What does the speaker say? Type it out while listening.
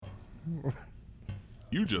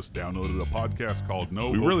You just downloaded a podcast called No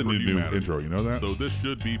We Hope really for need a new Humanity. intro, you know that? Though this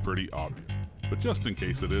should be pretty obvious. But just in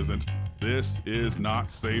case it isn't, this is not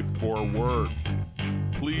safe for work.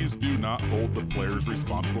 Please do not hold the players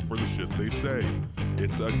responsible for the shit they say.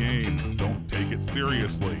 It's a game. Don't take it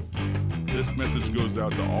seriously. This message goes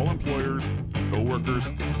out to all employers, co-workers,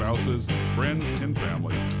 spouses, friends, and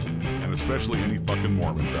family. And especially any fucking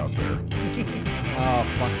Mormons out there. Oh,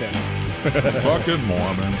 fuck them. Fucking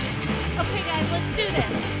Mormons. Okay, guys, let's do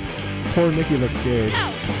this. Poor Nikki looks scared.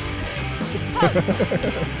 No.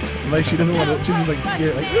 Like she doesn't want to. She's just like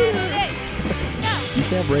scared. Like, No. you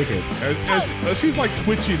can't break it. As she's like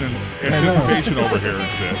twitching in anticipation over here and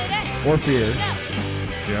shit. Or fear.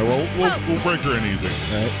 Yeah, we'll break her in easy.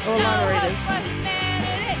 Right? Or moderators.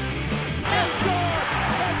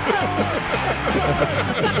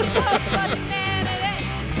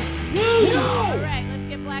 All right, let's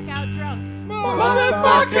get blackout drunk.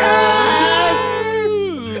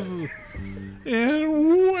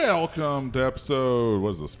 And welcome to episode, what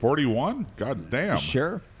is this, 41? God damn.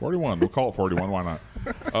 Sure. 41. We'll call it 41. Why not?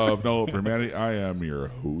 Of No Hope for Humanity. I am your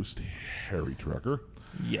host, Harry Trucker.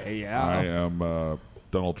 Yeah. I am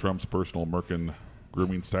Donald Trump's personal Merkin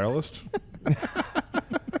grooming stylist.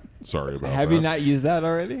 Sorry about that. Have you not used that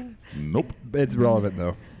already? Nope. It's relevant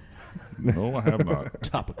though. No, I have not.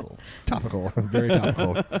 Topical. Very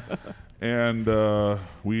topical. And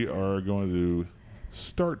we are going to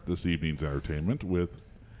start this evening's entertainment with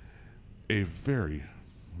a very,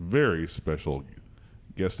 very special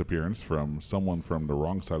guest appearance from someone from the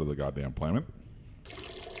wrong side of the goddamn planet.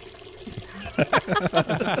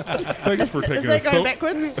 Thanks for taking Is that going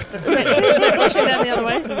backwards? Is that pushing down the other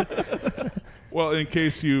way? Well, in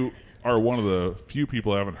case you are one of the few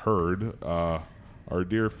people I haven't heard, our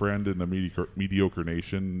dear friend in the mediocre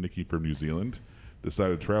nation, Nikki from New Zealand,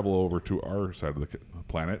 decided to travel over to our side of the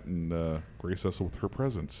planet and grace us with her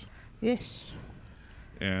presence. Yes.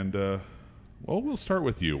 And, well, we'll start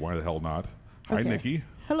with you. Why the hell not? Hi, Okay. Nikki.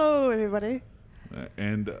 Hello, everybody.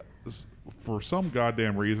 And for some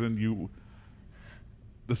goddamn reason, you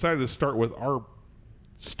decided to start with our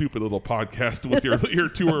stupid little podcast with your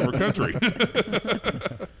tour of our country.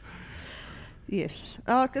 Yes.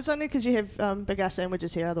 Oh, it's only because you have big ass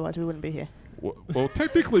sandwiches here. Otherwise, we wouldn't be here. Well,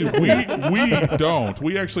 technically, we don't.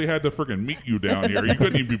 We actually had to freaking meet you down here. You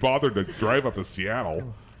couldn't even be bothered to drive up to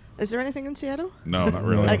Seattle. Is there anything in Seattle? No, not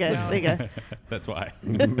really. Okay, there you go. That's why.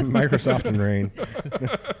 Microsoft and rain.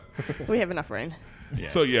 We have enough rain. Yeah.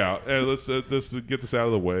 So yeah, let's just to get this out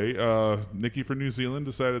of the way. Nikki from New Zealand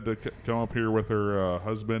decided to come up here with her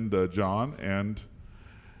husband John and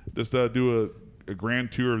just do a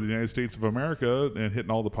grand tour of the United States of America and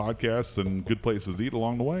hitting all the podcasts and good places to eat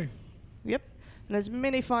along the way. Yep. And there's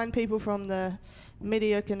many fine people from the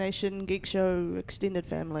Mediocre Nation Geek Show extended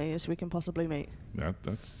family as we can possibly meet.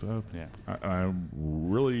 That's Yeah. I'm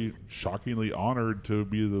really shockingly honored to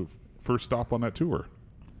be the first stop on that tour.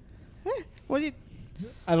 Well, you...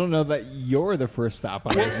 I don't know that you're the first stop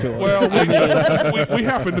on this tour. Well, we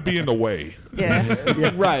happen to be in the way. Yeah.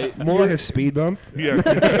 yeah, right. More like a speed bump. Yeah.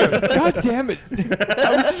 God damn it.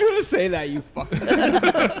 I was just going to say that, you fuck.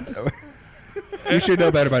 You should know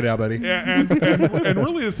better by now, buddy. and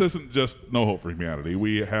really, this isn't just No Hope for Humanity.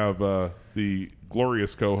 We have the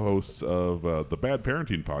glorious co-hosts of the Bad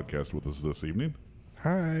Parenting podcast with us this evening.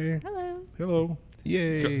 Hi. Hello. Hello.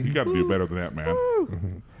 Yay. You got to do better than that,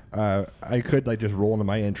 man. I could just roll into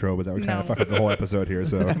my intro, but that would kind of No. fuck up the whole episode here.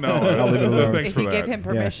 So No, I'll leave it alone. thanks If for you that. give him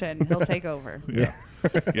permission, he'll take over. Yeah.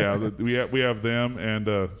 Yeah, we have them,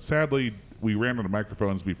 and sadly, we ran out of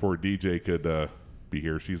microphones before DJ could be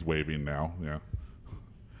here. She's waving now. Yeah.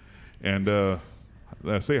 And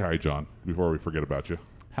say hi, John, before we forget about you.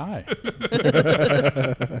 Hi.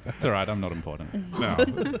 It's all right. I'm not important. No,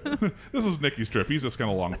 this is Nikki's trip. He's just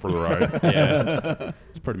kind of along for the ride. Yeah.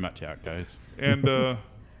 It's pretty much how it goes. And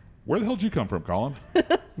where the hell did you come from, Colin?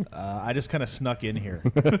 I just kind of snuck in here.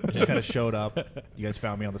 Just kind of showed up. You guys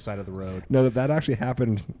found me on the side of the road. No, that actually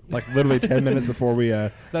happened like literally 10 minutes before we.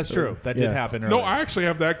 That's true. That yeah. did happen. No, earlier. I actually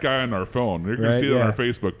have that guy on our phone. You're going to Right, see it on yeah. our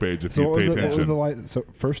Facebook page if So you what pay was, what was attention. the line? So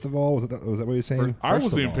first of all, was that what you're saying? I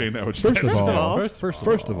wasn't even paying that much First of attention. all,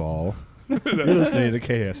 First of all. you're listening to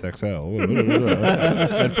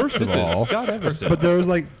KSXL. And first of all, Scott Everson. but there was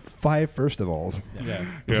like 5 first of alls Yeah.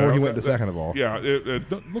 before he went to second of all. Yeah,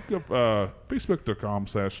 look up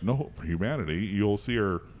Facebook.com/No Hope for Humanity. You'll see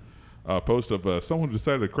our post of someone who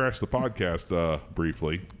decided to crash the podcast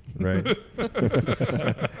briefly. Right.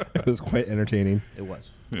 It was quite entertaining. It was.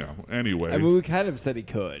 Yeah. Anyway, I mean, we kind of said he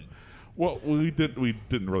could. well, we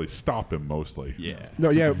didn't really stop him mostly. Yeah. No,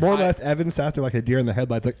 yeah, more or less. Evan sat there like a deer in the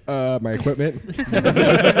headlights, like, my equipment.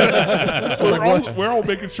 we're all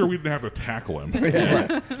making sure we didn't have to tackle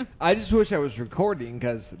him. I just wish I was recording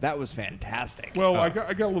because that was fantastic. Well, I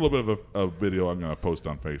got a little bit of a video I'm going to post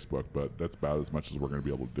on Facebook, but that's about as much as we're going to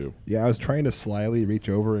be able to do. Yeah, I was trying to slyly reach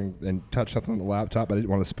over and touch something on the laptop, but I didn't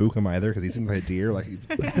want to spook him either because he seems like a deer, like he's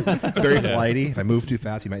very flighty. If I move too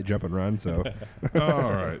fast, he might jump and run. So,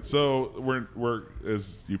 All right. So we're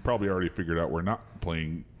as you probably already figured out, we're not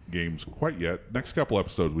playing games quite yet. Next couple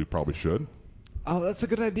episodes, we probably should. Oh, that's a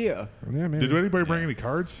good idea. yeah, maybe. Did anybody bring any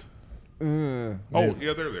cards? Uh, Oh,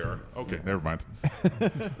 yeah, there they are. Okay, never mind.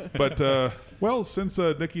 But, well, since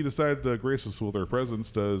Nikki decided to grace us with her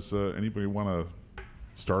presence, does anybody want to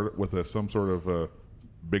start with some sort of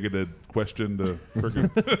bigoted question to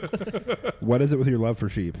frickin'? What is it with your love for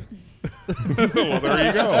sheep? Well, there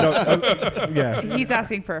you go. Yeah, He's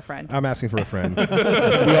asking for a friend. I'm asking for a friend.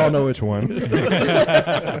 We all know which one.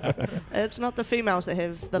 It's not the females that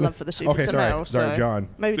have the love for the sheep. Okay, it's a sorry. male. Sorry, so John.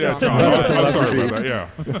 Maybe Yeah, John. John. I'm sorry about that.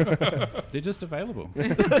 Yeah. They're just available. They're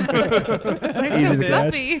Easy so to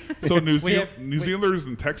catch. fluffy. So New we- Zealanders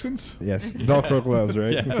and Texans? Yes, Velcro gloves,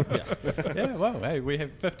 right? Yeah, well, hey, we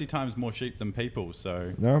have 50 times more sheep than people,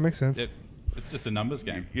 so No, it makes sense. it's just a numbers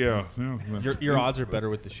game. Yeah. Your odds are better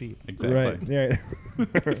with the sheep. Exactly. Right. Yeah.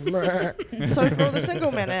 So for all the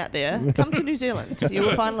single men out there, come to New Zealand. You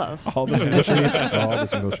will find love. All the single sheep. All the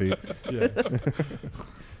single sheep.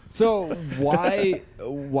 so why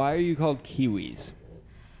are you called Kiwis?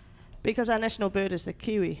 Because our national bird is the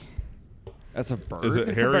kiwi. That's a bird. Is it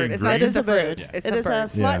It's a hairy bird. and It's green? not It just is a bird. Yeah. It's It a is a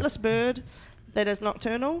bird. Yeah. flightless bird that is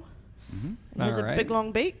nocturnal. It has a Alright. big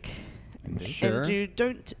long beak. Sure. And you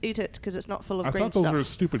don't eat it because it's not full of I green thought those stuff. were a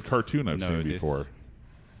stupid cartoon I've No, seen it is. before.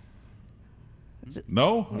 Is it-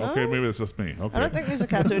 No? No? Okay, maybe it's just me. Okay. I don't think there's a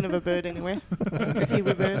cartoon of a bird anywhere. A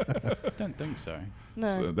kiwi bird. Don't think so. No.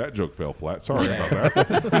 So that joke fell flat. Sorry about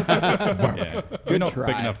that. Yeah. We're not try.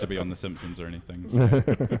 big enough to be on The Simpsons or anything.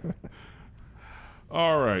 So.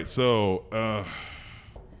 All right. So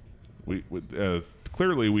we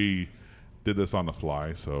clearly we did this on the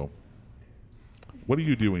fly. So what are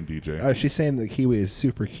you doing, DJ? She's saying the kiwi is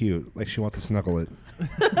super cute. Like she wants to snuggle it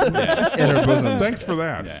Yeah. in her bosom. Thanks for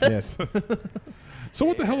that. Yeah. Yes. So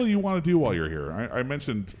what the hell do you want to do while you're here? I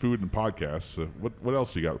mentioned food and podcasts. What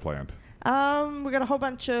else do you got planned? We got a whole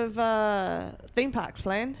bunch of theme parks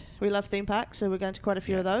planned. We love theme parks, so we're going to quite a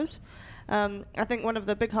few of those. I think one of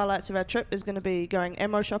the big highlights of our trip is going to be going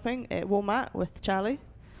ammo shopping at Walmart with Charlie.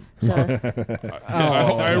 So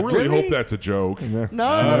I really really? hope that's a joke.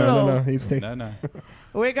 No. He's taking. No.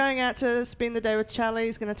 we're going out to spend the day with Charlie.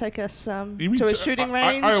 He's going to take us You mean to a Ch- shooting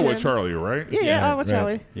I- range. Iowa and- Charlie, right? Yeah, Yeah, Iowa right.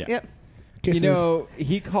 Charlie. Yeah. Yep. You know,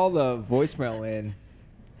 he called a voicemail in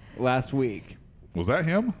last week. Was that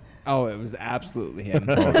him? Oh, it was absolutely him.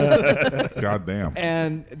 God damn.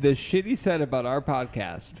 And the shit he said about our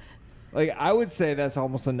podcast, like I would say that's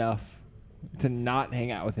almost enough to not hang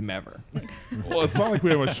out with him ever. Well, it's not like we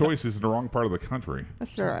have a choice. He's in the wrong part of the country.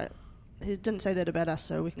 That's all right. He didn't say that about us,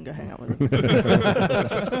 so we can go hang out with him.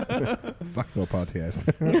 Fuck no podcast.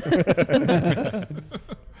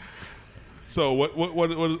 So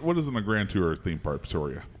what is in the Grand Tour theme park,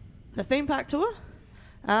 Victoria? The theme park tour.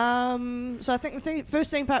 So I think the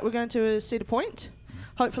first theme park we're going to is Cedar Point.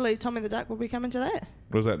 Hopefully, Tommy the Duck will be coming to that.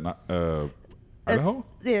 What is that? Idaho?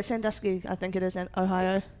 Yeah, Sandusky, I think it is in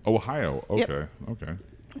Ohio. Ohio. Okay. Yep. Okay.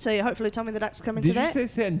 So yeah, hopefully Tommy the Duck's coming Did to you that. say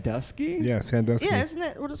Sandusky? Yeah, Sandusky. Yeah, isn't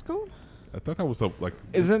that what it's called? I thought that was a like.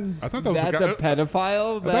 Isn't I thought that was that the the guy.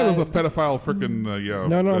 pedophile? I thought it was a pedophile freaking yeah.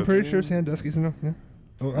 No, I'm pretty sure Sandusky's enough. Yeah.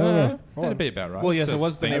 Oh, I don't know. That'd be about right. Well, yes, It's a it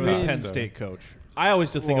was the theme name of the park, Penn so- State coach. I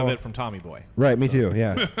always just think of Well- it from Tommy Boy. Right, me too.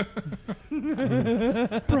 Yeah.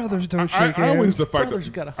 Brothers don't shake I always hands. Brothers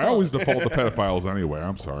gotta I always hug. default to pedophiles anyway.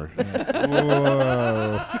 I'm sorry.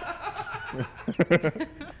 Whoa.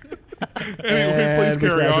 Anyway, please Big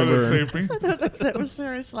carry on and burn. save me. That was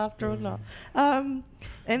serious laughter or not. And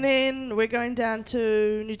then we're going down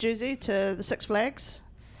to New Jersey to the Six Flags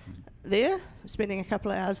there, spending a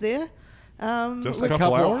couple of hours there. Just a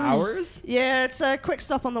couple hours? Yeah, it's a quick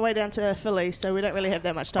stop on the way down to Philly, so we don't really have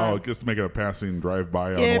that much Oh, time. just make it a passing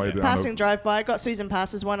drive-by on Yeah, the way down. passing drive-by. Got season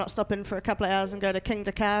passes. Why not stop in for a couple of hours and go to King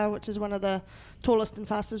Dakar, which is one of the tallest and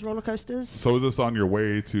fastest roller coasters. So is this on your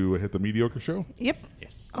way to hit the Mediocre Show? Yep.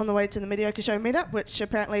 Yes. On the way to the Mediocre Show meetup, which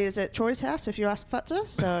apparently is at Troy's house, if you ask Futzer.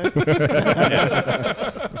 So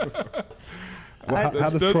Well, how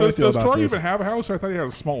does does Troy feel does about Troy this? even have a house? I thought he had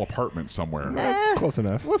a small apartment somewhere. It's close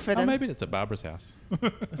enough. we'll fit Oh, in. maybe it's at Barbara's house.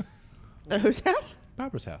 Whose house?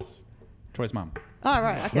 Barbara's house. Troy's mum. Oh,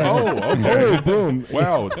 right. Okay. Oh, okay. Oh, boom.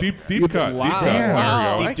 Wow, deep cut. Wow. Deep cut. Wow. There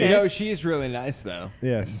you go. Okay. You know, she's really nice, though.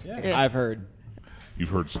 Yes. Yeah. I've heard. You've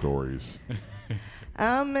heard stories.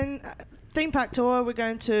 And theme park tour, we're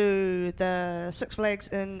going to the Six Flags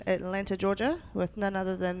in Atlanta, Georgia, with none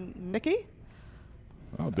other than Nikki.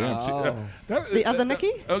 Oh damn! Oh. The other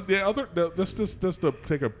Nikki? Just to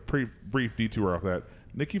take a brief detour off that.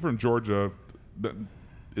 Nikki from Georgia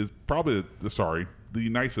is probably the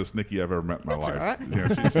nicest Nikki I've ever met in my That's life. all right. Yeah,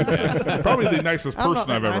 she's probably the nicest I'm person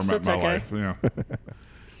not I've that ever nice, met in my that's okay. life.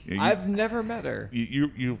 Yeah. Yeah, I've never met her.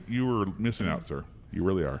 you were missing out, sir. You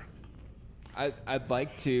really are. I'd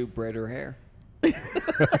like to braid her hair.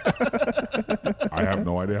 I have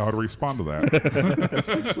no idea how to respond to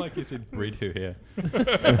that. Like you said, breed her hair.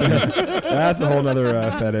 That's a whole other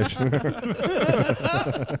fetish.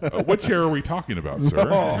 Which hair are we talking about, sir?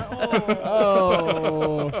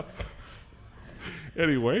 Oh.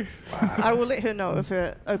 Anyway, I will let her know of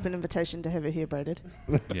her open invitation to have her hair braided.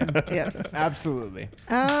 Yeah. Yeah. Absolutely.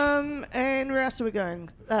 And where else are we going?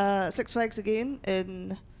 Six Flags again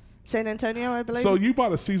in San Antonio, I believe. so you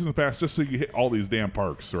bought a season pass just so you hit all these damn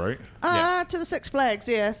parks, right? To the Six Flags,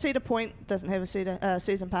 yeah. Cedar Point doesn't have a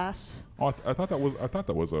season pass. Oh, I thought that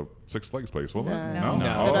was a Six Flags place, wasn't it? No. No.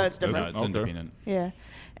 Oh, No, it's is different. No, it? it's Okay. independent. Yeah.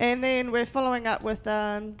 And then we're following up with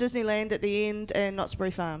Disneyland at the end and Knott's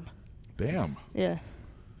Berry Farm. Damn, Yeah.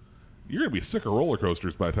 you're gonna be sick of roller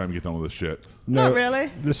coasters by the time you get done with this shit. No, Not really.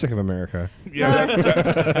 I'm just sick of America. Yeah, well,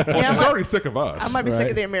 Yeah, she's I already sick of us. I might be sick Right.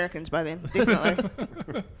 of the Americans by then,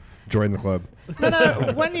 definitely. Join the club.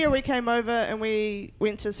 No, 1 year we came over and we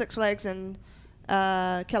went to Six Flags in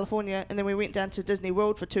California, and then we went down to Disney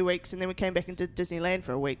World for 2 weeks, and then we came back and did Disneyland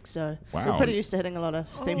for a week. So Wow. we're pretty used to hitting a lot of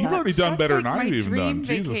theme You've parks. already done That's better like than my I've even dream done.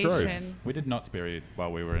 Jesus Christ. vacation. We did Knott's Berry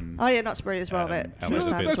while we were in. Oh yeah, Knott's Berry as well. That LA first Fest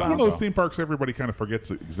time. That's as one of well. those theme parks everybody kind of forgets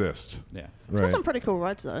that exist. Yeah. It's got Right. some pretty cool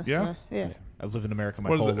rides though. Yeah? So, yeah. I've lived in America my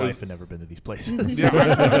What is whole it? life and never been to these places.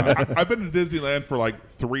 Yeah, I've been to Disneyland for like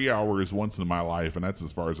 3 hours once in my life, and that's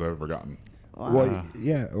as far as I've ever gotten. Well,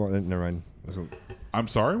 yeah. Well, never mind. I'm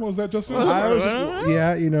sorry, what was that, Justin? I was just,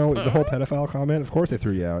 yeah, the whole pedophile comment. Of course, they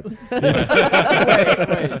threw you out.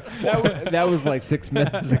 That was like 6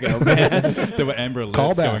 minutes ago, man. There were Amber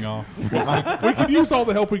Call alerts back. going off. We can use all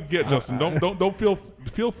the help we can get, Justin. Don't feel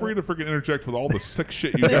free to freaking interject with all the sick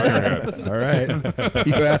shit you got in your head. All right,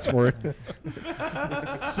 you asked for it.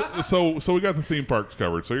 So we got the theme parks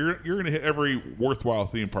covered. So you're going to hit every worthwhile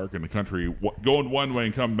theme park in the country, going one way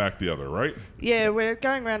and coming back the other, right? Yeah, we're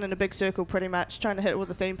going around in a big circle pretty much, trying to hit all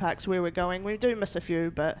the theme parks where we're going. We do miss a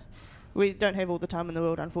few, but we don't have all the time in the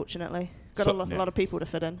world, unfortunately. Got So- a lot of people to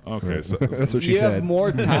fit in. Okay, so That's what she You have said.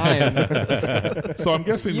 more time. I'm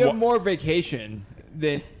guessing. You have more vacation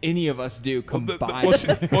than any of us do combined.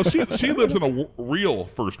 She lives in a real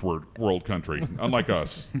first world country, unlike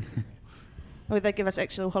us. Oh, they give us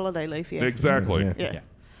actual holiday leave, yeah. Exactly. Yeah. Yeah. Yeah.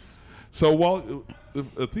 So while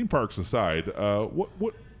theme parks aside,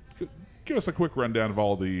 what give us a quick rundown of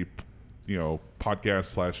all the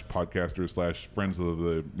podcasters / friends of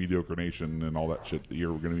the Mediocre Nation and all that shit that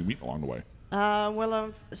you're going to be meeting along the way. Well,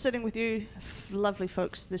 I'm sitting with you lovely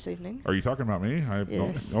folks this evening. Are you talking about me?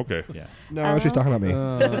 Yes. Okay. Yeah. No, she's talking about me.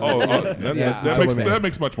 That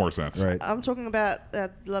makes much more sense. Right. I'm talking about a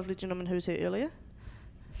lovely gentleman who was here earlier.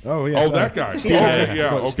 Oh yeah. Oh, that guy. Steve, Okay,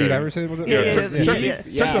 yeah, what, okay. Steve Iverson was it? Yeah, Yeah, check, yeah, check, yeah. check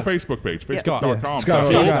Yeah. the Facebook page, Yeah. facebook.com. Scott.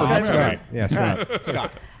 Scott. Scott. Yeah, Scott.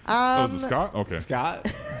 Scott. Oh, is it Scott? Okay. Scott.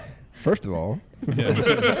 First of all,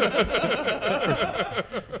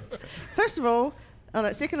 First of all,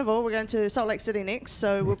 second of all, we're going to Salt Lake City next,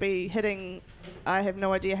 so we'll be hitting, I have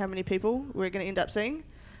no idea how many people we're going to end up seeing.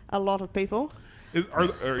 A lot of people. Are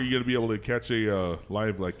you going to be able to catch a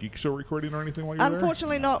live Geek Show recording or anything while you're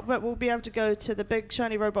Unfortunately not, but we'll be able to go to the Big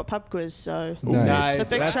Shiny Robot Pub Quiz, so... Nice. The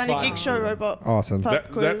Big That's Shiny fun. Geek Show Robot Awesome. Pub there?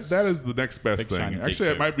 Quiz. That is the next best Big thing. shiny Geek Actually,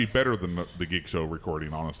 it Show. might be better than the Geek Show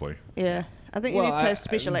recording, honestly. Yeah. I think you need to have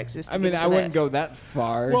special access to I mean, get I to wouldn't that. go that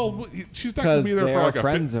far. Well, she's not going to because be there they for are like a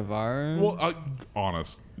friends of ours. Well,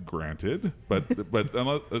 honest, granted, but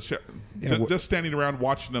unless, Yeah, just standing around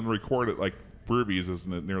watching them record it like Broovies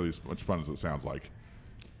isn't nearly as much fun as it sounds like.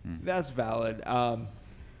 That's valid.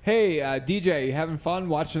 Hey, DJ, you having fun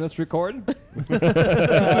watching us record? 2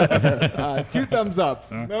 thumbs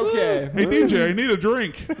up. Okay. Hey DJ, I need a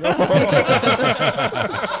drink.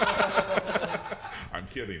 I'm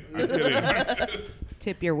kidding.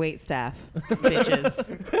 Tip your wait staff, bitches.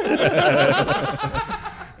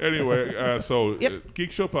 Anyway, so Yep.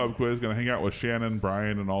 Geek Show Pub Quiz going to hang out with Shannon,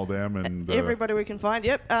 Brian, and all them, and Everybody we can find,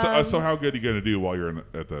 yep. So how good are you going to do while you're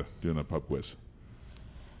doing the pub quiz?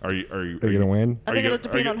 Are you gonna win? I are think you it'll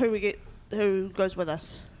gonna- depend are on who goes with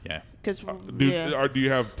us. Yeah. Because, Do you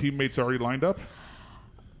have teammates already lined up?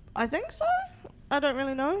 I think so. I don't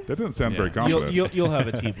really know. That doesn't sound Yeah. very confident. You'll have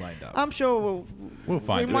a team lined up. I'm sure We'll we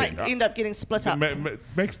find it. might end up getting split up.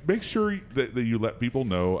 Make sure that you let people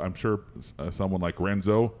know. I'm sure someone like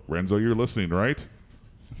Renzo, you're listening, right?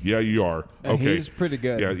 Yeah, you are. And Okay, he's pretty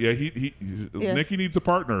good. Yeah. Yeah. Nikki needs a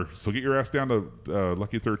partner, so get your ass down to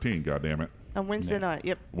Lucky 13. God damn it, On Wednesday night,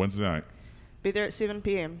 yep. Wednesday night. Be there at 7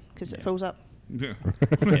 p.m. because it fills up. Yeah.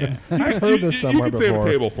 Yeah. I've heard this somewhere you can save before.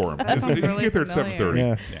 a table for him. That sounds You can really get there at familiar. 7:30.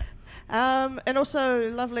 Yeah. Yeah. And also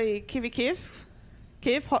lovely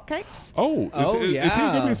Kev hotcakes. Oh, is he going to be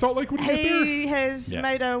yeah. in Salt Lake when you get there? He has Yeah.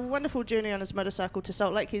 made a wonderful journey on his motorcycle to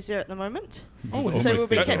Salt Lake. He's there at the moment. Oh, He's So almost we'll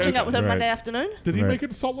be there. catching up with him Right. Monday afternoon. Did he Right. make it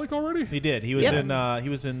to Salt Lake already? He did. He was Yep.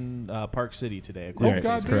 in Park City today. Oh, Yeah,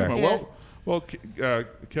 God that's damn correct. it. Well,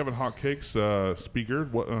 Kevin Hotcakes, speaker,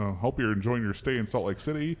 hope you're enjoying your stay in Salt Lake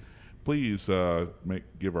City. Please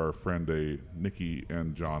give our friend Nikki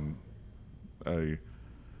and John a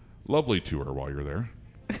lovely tour while you're there.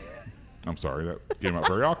 I'm sorry, that came out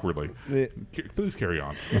very awkwardly. Please carry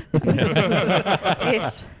on.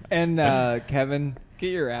 Yes. And Kevin, get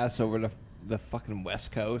your ass over to the fucking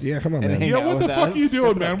West Coast. Yeah, come on, and man. hang Yeah, out what the with fuck us. are you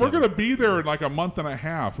doing, man? We're going to be there in like a month and a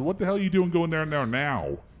half. What the hell are you doing going there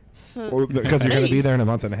now? Well, because you're going to be there in a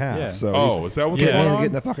month and a half. Yeah. So Oh, is that what Yeah. they yeah, want?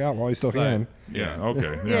 getting the fuck out while you still can. Yeah,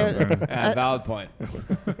 okay. Yeah. Yeah, valid point.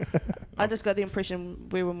 I just got the impression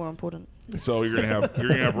we were more important. So you're gonna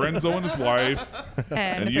have Renzo and his wife,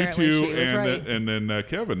 and you apparently two, she was and right. then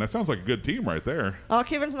Kevin. That sounds like a good team right there. Oh,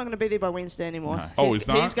 Kevin's not going to be there by Wednesday anymore. No. Oh, he's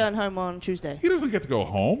not? He's going home on Tuesday. He doesn't get to go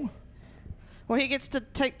home. Well, he gets to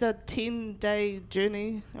take the 10-day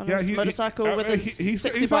journey on his motorcycle with his he's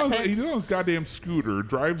 60 bike pants. he's on his goddamn scooter,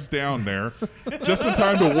 drives down there just in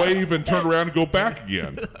time to wave and turn around and go back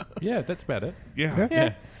again. Yeah, that's about it. Yeah,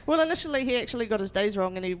 Yeah. Well, initially he actually got his days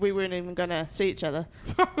wrong, and we weren't even going to see each other.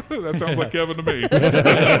 that sounds like Kevin to me.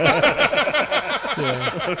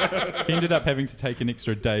 He ended up having to take an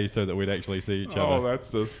extra day so that we'd actually see each Oh, other.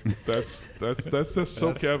 that's just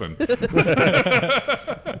so Kevin.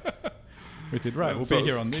 We said, right, we'll So- be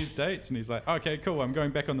here on these dates. And he's like, okay, cool, I'm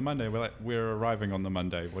going back on the Monday. We're like, we're arriving on the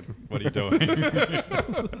Monday. What are you doing?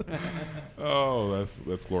 Oh,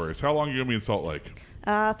 that's glorious. How long are you gonna be in Salt Lake?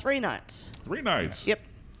 3 nights. 3 nights. Yep.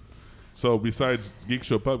 So besides Geek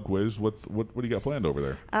Show Pub Quiz, what do you got planned over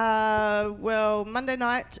there? Well, Monday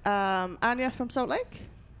night, Anya from Salt Lake.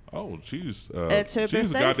 Oh, she's It's her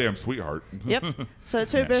she's a birthday? goddamn sweetheart. Yep. So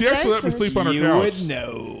it's her Yeah. birthday. She actually let me so sleep on her You couch. would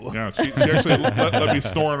know. Yeah, she actually let me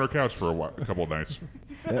snore on her couch for a couple of nights.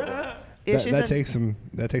 Yeah, That, she's that in- takes some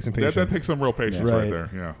patience. That takes some real patience right Right.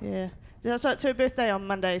 there. Yeah. Yeah. So it's her birthday on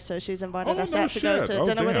Monday, so she's invited Oh, us no out to go shit. to Oh,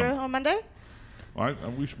 dinner with her damn. on Monday.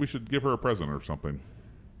 We should give her a present or something.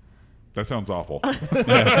 That sounds awful.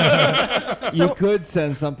 You could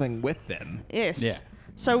send something with them. Yes. Yeah.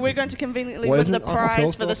 So we're going to conveniently Well, win the isn't Uncle Phil prize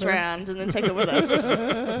for still this there? round and then take it with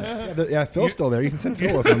us. Yeah, Phil's still there. You can send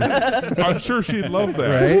Phil with him. I'm sure she'd love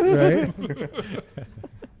that.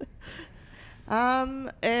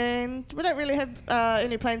 Right. And we don't really have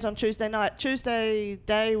any plans on Tuesday night. Tuesday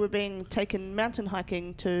day, we're being taken mountain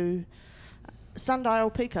hiking to Sundial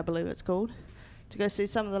Peak, I believe it's called, to go see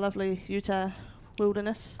some of the lovely Utah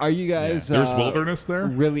wilderness. Are you guys There's wilderness there?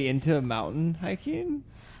 really into mountain hiking?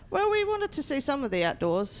 Well, we wanted to see some of the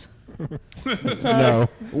outdoors. So No.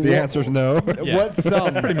 The answer's no. Yeah. What's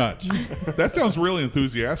some? Pretty much. That sounds really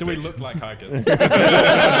enthusiastic. Do we look like hikers?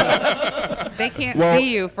 They can't Well-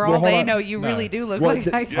 see you. For well, all hold they on. know, you No. really do look What like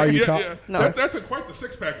the- hikers. Are you No. That's quite the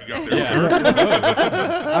six pack you got there.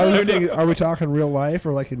 Yeah. I was thinking, are we talking real life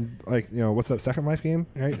or like what's that Second Life game,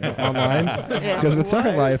 right? Online? Because if it's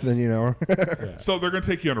Second Life, then So they're going to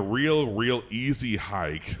take you on a real easy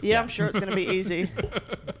hike. yeah, I'm sure it's going to be easy.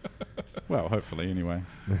 Well, hopefully, anyway.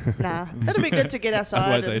 Nah, it'll be good to get outside.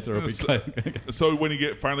 Otherwise, and- Asa will be playing. So when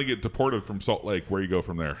you finally get deported from Salt Lake, where you go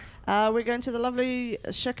from there? We're going to the lovely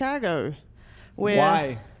Chicago. Where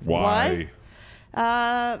Why? Why?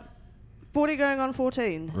 40 going on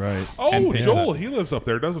 14. right. Oh, And pizza. Joel, he lives up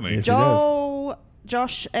there, doesn't he? Yes. Joel,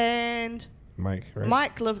 Josh, and Mike, right?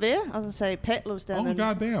 Mike live there. I was going to say Pat lives down Oh, in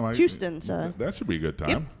goddamn. Houston. So That should be a good yep.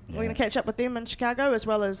 time. We're going to catch up with them in Chicago, as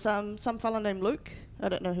well as some fella named Luke. I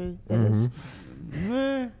don't know who that is.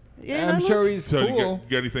 Yeah, I'm no, sure Luke. he's So cool. you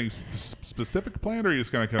got anything specific planned, or are you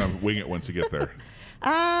just going to kind of wing it once you get there?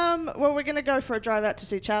 Well, we're going to go for a drive out to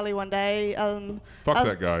see Charlie one day. Fuck oth-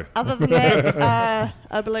 that guy. Other than that,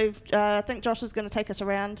 I believe, I think Josh is going to take us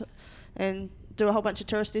around and do a whole bunch of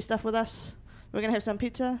touristy stuff with us. We're going to have some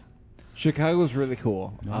pizza. Chicago's really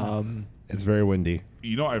cool. It's very windy.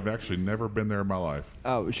 You know, I've actually never been there in my life.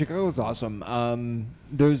 Oh, Chicago's awesome.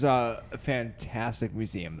 There's a fantastic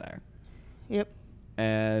museum there. Yep.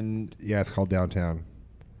 and Yeah, it's called Downtown.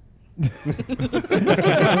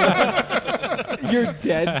 your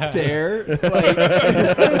dead stare. Like,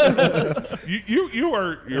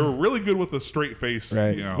 You're really good with a straight face.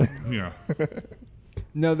 Right. You know. Yeah.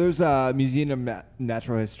 no, there's a museum of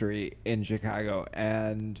natural history in Chicago,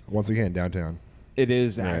 and Once again, Downtown. it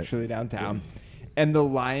is Right. actually downtown. And the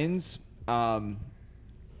lions, The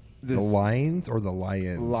lions or the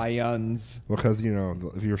lions? lions. Because,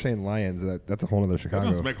 if you're saying lions, that's a whole other That Chicago.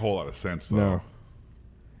 doesn't make a whole lot of sense, though. No.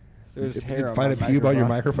 There's Did hair you on find my a pube on your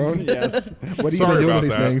microphone? Yes. What are you Sorry doing about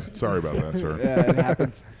with these that. things? Sorry about that, sir. Yeah, it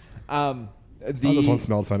happens. Oh, this one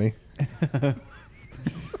smelled funny.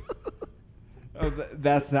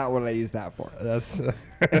 That's not what I use that for. That's. We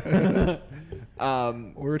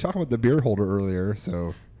were talking about the beer holder earlier,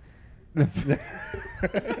 so. Call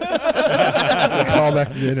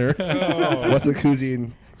back to dinner. What's a koozie?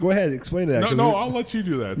 Go ahead, explain that. No, I'll let you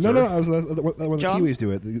do that, No, sir. I was when the John? Kiwis do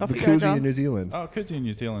it. The Off you go, koozie John. in New Zealand. Oh, koozie in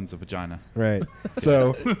New Zealand's a vagina. Right.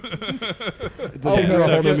 So. It's Oh, a so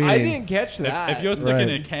whole new if you- I meaning. didn't catch that. If you're sticking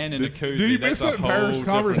Right. a can in a koozie, Did you that's miss that a entire whole different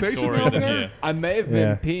conversation story over than there? here. I may have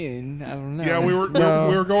Yeah. been peeing. I don't know. Yeah, we were No.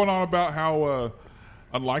 we were going on about how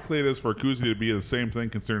unlikely it is for a koozie to be the same thing,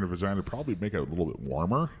 considering a vagina would probably make it a little bit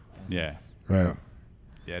warmer. Yeah. Right.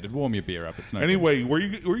 Yeah, it'd warm your beer up. It's no Anyway, were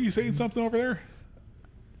you saying something over there?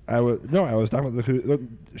 I was talking about the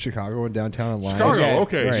Chicago and downtown and lions. Chicago,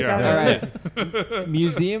 okay, Right. yeah. All right.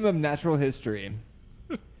 Museum of Natural History.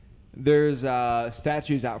 There's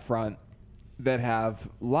statues out front that have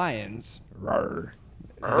lions.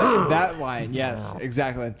 That lion, yes,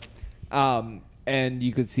 exactly. And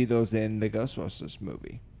you could see those in the Ghostbusters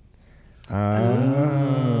movie.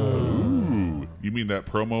 Ooh. You mean that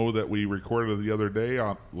promo that we recorded the other day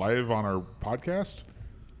live on our podcast?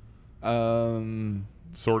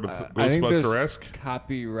 Sort of I think there's Ghostbuster-esque?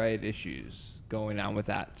 copyright issues going on with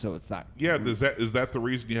that, so it's not. Yeah, is that the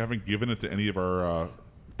reason you haven't given it to any of our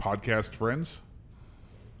podcast friends?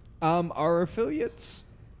 Our affiliates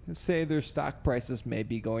say their stock prices may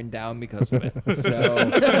be going down because of it. So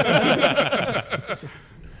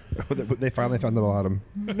They finally found the bottom.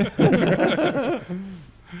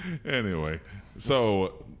 Anyway,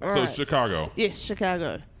 so right. Chicago. Yes,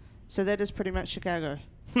 Chicago. So that is pretty much Chicago.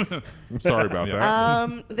 Sorry about Yeah.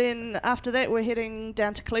 that. Then after that, we're heading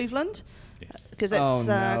down to Cleveland Yes. because that's Oh,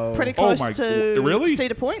 no. pretty Oh close my- to really?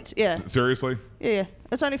 Cedar Point. Yeah, Seriously? yeah.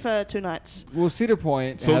 It's only for 2 nights. well, Cedar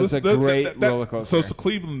Point has a great roller coaster. So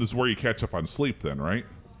Cleveland is where you catch up on sleep, then, right?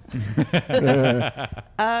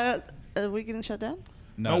 Are we getting shut down?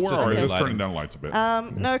 No, we're it's just already red just lighting. turning down lights a bit.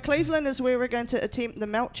 No, Cleveland is where we're going to attempt the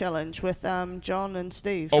Melt Challenge with John and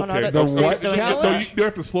Steve. Okay. Oh, no, I don't The think Steve's what doing it. challenge? You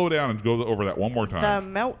have to slow down and go over that one more The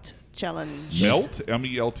time. Melt Challenge. Melt?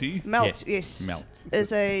 M-E-L-T? Melt, Yes, yes. Melt.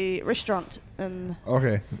 Is a restaurant in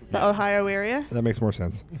Okay, the Ohio area. that makes more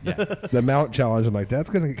sense. Yeah. The Mount Challenge, I'm like, that's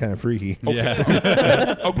going to get kind of freaky.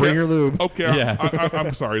 Yeah. Okay. Bring your lube. Okay, Yeah.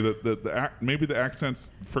 I'm sorry. Maybe the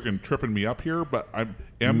accent's freaking tripping me up here, but I'm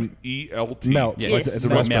M-E-L-T. Melt. Yes. Like, it's a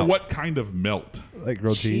Melt. restaurant. What kind of melt? Like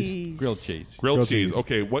grilled cheese. Grilled cheese. Grilled cheese. cheese.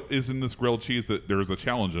 Okay, what is in this grilled cheese that there's a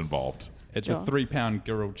challenge involved? It's John? a 3-pound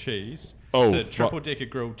grilled chease. Oh, It's a triple-decker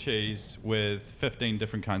grilled cheese with 15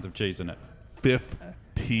 different kinds of cheese in it.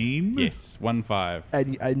 15? Yes, 1-5.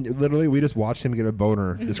 And literally, we just watched him get a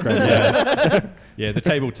boner describing that. Yeah, the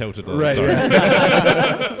table tilted a little. Right, Sorry.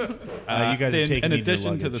 You guys are then taking in your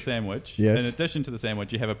addition to the luggage. sandwich, Yes. in addition to the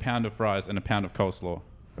sandwich, you have a pound of fries and a pound of coleslaw.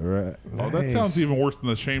 Right. Oh, that Nice. sounds even worse than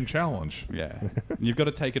the shame challenge. Yeah, you've got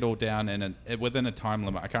to take it all down within a time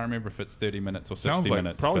limit. I can't remember if it's 30 minutes or 60 Sounds like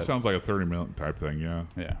minutes. probably but- sounds like a 30-minute type thing. Yeah.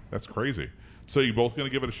 Yeah. That's crazy. So you both gonna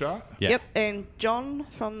give it a shot? Yeah. Yep, and John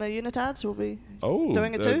from the Unitards will be Oh,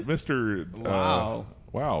 doing it too. Mr. Wow.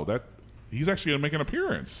 Wow. That he's actually gonna make an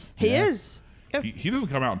appearance. He is. Yep. He doesn't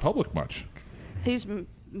come out in public much. He's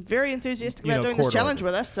very enthusiastic You about know, doing this court challenge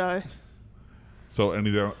order. with us. So, So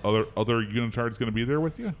any of the other unitards gonna be there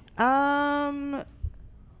with you? no,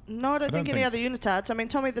 I don't think any think other Unitards. I mean,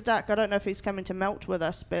 Tommy the Duck. I don't know if he's coming to Melt with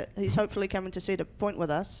us, but he's hopefully coming to Cedar Point with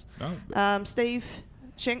us. Oh, Steve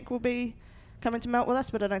Schenk will be coming to Melt with us,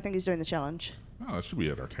 but I don't think he's doing the challenge. oh, that should be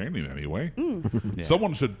entertaining anyway. Yeah.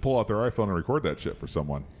 Someone should pull out their iPhone and record that shit for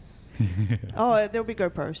someone. Oh, there'll be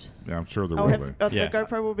GoPros. Yeah, I'm sure there I'll will have, be. Yeah. The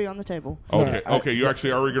GoPro will be on the table. Okay, No, okay. You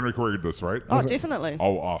actually are going to record this, right? Oh, definitely.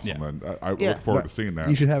 Oh, awesome! Yeah. Then I Yeah. look forward No, to seeing that.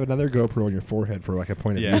 You should have another GoPro on your forehead for like a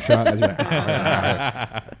point of Yeah. view shot. As you're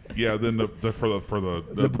Yeah, then for the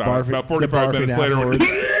barfing- about the 45 barfing minutes later. afterwards.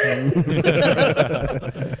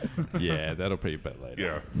 Yeah, that'll be a bit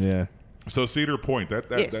later. Yeah. yeah. So Cedar Point,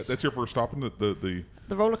 Yes. that's your first stop in the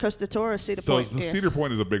The roller coaster tour is Cedar so Point. Yes. Cedar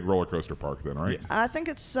Point is a big roller coaster park then, right? Yes. I think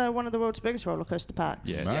it's one of the world's biggest roller coaster parks.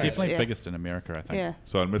 Yeah, it's Nice. definitely Yeah. biggest in America, I think. Yeah,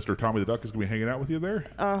 So and Mr. Tommy the Duck is going to be hanging out with you there?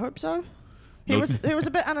 I hope so. He No- was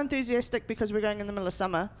a bit unenthusiastic because we're going in the middle of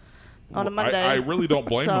summer on a Monday. I really don't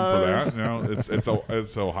blame him for So- that. You know,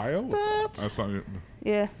 it's Ohio. But- That's not,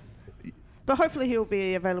 Yeah, but hopefully he'll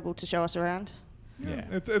be available to show us around, Yeah.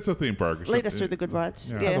 it's a theme park. lead us through the good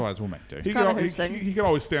rides. Yeah. Yeah, Otherwise, we'll make do. He kinda could, his thing. he could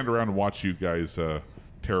always stand around and watch you guys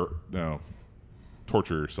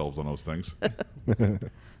torture yourselves on those things.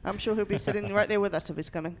 I'm sure he'll be sitting right there with us if he's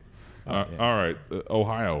coming. All right,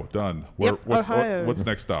 Ohio, done. Yep, Ohio. What's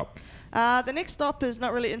next stop? The next stop is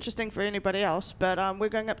not really interesting for anybody else, but we're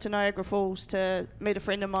going up to Niagara Falls to meet a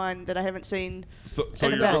friend of mine that I haven't seen. So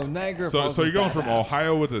In you're about- Niagara so Falls so is you're going from badass.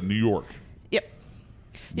 Ohio to New York. Yep.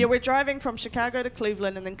 Yeah, we're driving from Chicago to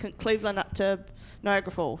Cleveland and then Cleveland up to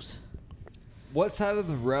Niagara Falls. What side of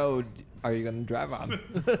the road are you going to drive on?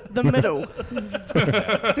 The middle.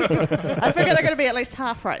 I figured I'm going to be at least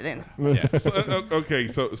half right then. Yeah. So, okay,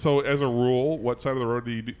 so as a rule, what side of the road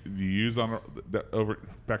do you use on over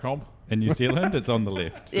back home? In New Zealand, it's on the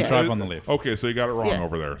left. Yeah. You drive on the left. Okay, so you got it wrong Yeah.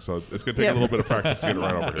 over there. So it's gonna take Yeah. a little bit of practice to get it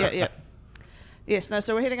right over here. Yeah, yeah. Yes, no,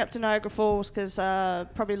 so we're heading up to Niagara Falls because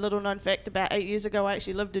probably a little known fact, about 8 years ago I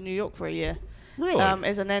actually lived in New York for a year. Really?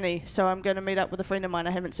 As a nanny. So I'm going to meet up with a friend of mine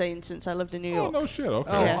I haven't seen since I lived in New Oh York. no shit. Okay.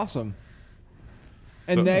 Oh, Yeah. awesome.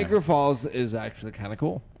 And So- Niagara Falls is actually kind of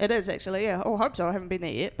cool. It is actually, yeah. Oh, I hope so. I haven't been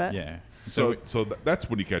there yet, but Yeah. So that's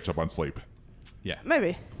when you catch up on sleep. Yeah.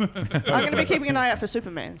 maybe. I'm going to be keeping an eye out for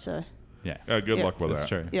Superman, so Yeah. Good Yeah. luck with That's that.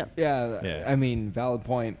 true. yeah. Yeah, Yeah. I mean, valid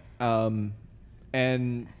point.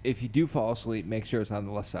 And if you do fall asleep, make sure it's on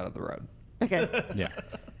the left side of the road. Okay. Yeah.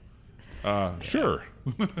 Sure.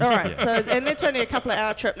 All right. So, and it's only a couple of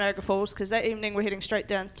hour trip Niagara Falls because that evening we're heading straight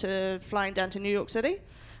flying down to New York City,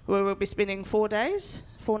 where we'll be spending 4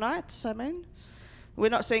 nights. I mean, we're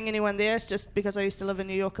not seeing anyone there. It's just because I used to live in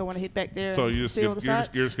New York. I want to head back there So and you just see all the sights.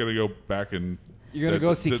 you're just gonna go back and You're going to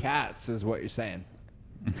go see the- cats, is what you're saying.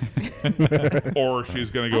 or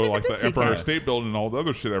she's gonna go think I like did the see Empire cats. State Building and all the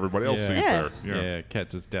other shit everybody else Yeah. sees Yeah. there. Yeah.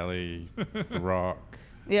 Katz's Deli, Rock,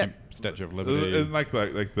 Yep. Statue of Isn't Liberty. like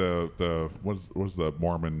the what's the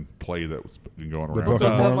Mormon play that's been going The around? Book of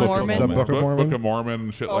Book of Mormon. Mormon. The Book of Mormon. Book of Mormon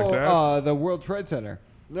and shit like that. The World Trade Center.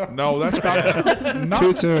 No, that's not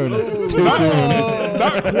Too soon. Too not, soon.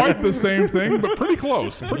 not quite the same thing, but pretty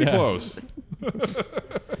close. Pretty close.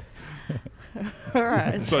 All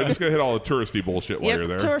right. So you're just gonna hit all the touristy bullshit while Yep, you're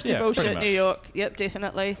there. touristy Yeah, bullshit, pretty New much. York. Yep,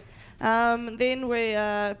 definitely. Then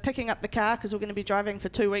we're picking up the car because we're going to be driving for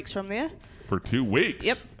 2 weeks from there. For 2 weeks.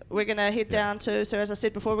 Yep. We're going to head down to, so as I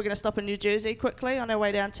said before, we're going to stop in New Jersey quickly on our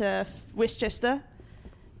way down to Westchester,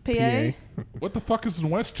 PA. What the fuck is in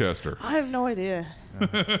Westchester? I have no idea.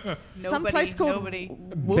 Some Nobody, place called nobody.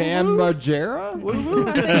 Woo Bam Woo? Margera? Woo Woo,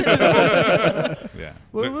 I think it's Yeah.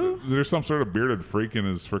 Woo Woo? There's some sort of bearded freak and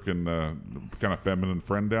his freaking kind of feminine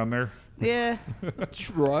friend down there. Yeah.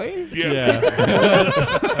 Troy? Yeah.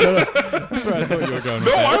 That's where I thought you were going. No, with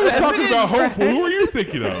that. I was talking about Hope. Who are you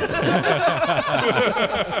thinking of?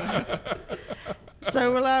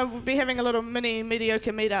 So we'll be having a little mini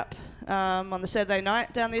mediocre meetup on the Saturday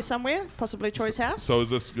night down there somewhere, possibly Troy's house. So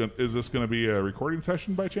is this going to be a recording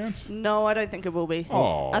session by chance? No, I don't think it will be.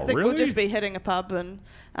 Oh, I think we'll really? just be hitting a pub and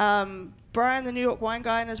Brian, the New York wine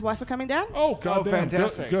guy, and his wife are coming down. Oh, goddamn.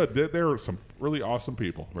 fantastic. Good. There are some really awesome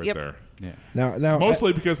people right Yep. there. Yeah. Now,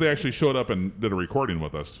 Mostly because they actually showed up and did a recording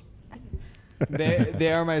with us.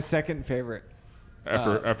 They are my second favorite.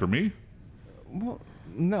 After me? Well,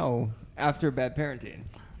 no, after Bad Parenting.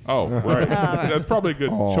 Oh, right. That's probably a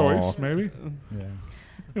good Aw. choice, maybe.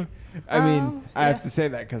 I mean, I have to say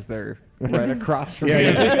that because they're right across from me.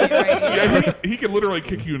 Yeah, he could literally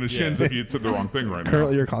kick you in the shins if you said the wrong thing right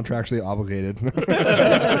currently now. you're contractually obligated.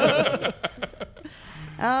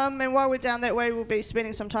 And while we're down that way, we'll be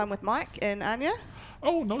spending some time with Mike and Anya.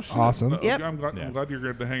 Oh, no shit. Awesome. No, Yep. I'm glad you're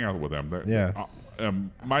going to hang out with them. Yeah.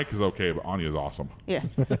 Mike is okay, but Anya's awesome. Yeah.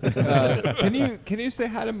 Can you say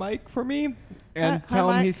hi to Mike for me and Hi,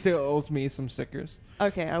 tell him he Mike. still owes me some stickers?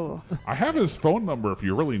 Okay, I will. I have his phone number if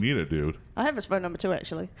you really need it, dude. I have his phone number too,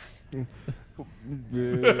 actually.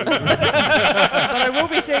 But I will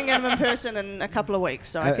be seeing him in person in a couple of weeks,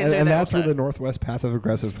 so I can do and that that's where also. the Northwest passive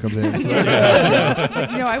aggressive comes in.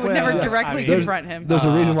 No, I would never directly There's- confront him. There's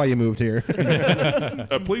a reason why you moved here.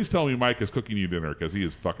 Please tell me Mike is cooking you dinner because he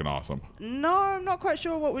is fucking awesome. No, I'm not quite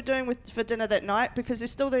sure what we're doing for dinner that night because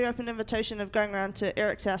there's still the open invitation of going around to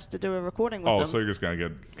Eric's house to do a recording with Oh, them. so you're just going to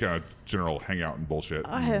get kind of general hangout and bullshit.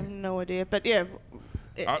 I have no idea, but yeah,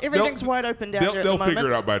 everything's wide open down there at They'll the moment.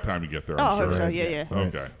 figure it out by the time you get there. Oh, I I'm hope sure. so. Yeah.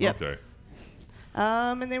 Okay. Yep. Okay.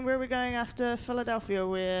 And then where are we going after Philadelphia?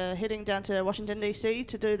 We're heading down to Washington, D.C.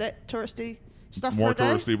 to do that touristy stuff More for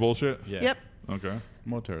a day. touristy bullshit. Yeah. Yep. Okay.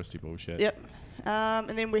 More touristy bullshit. Yep.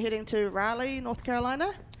 And then we're heading to Raleigh, North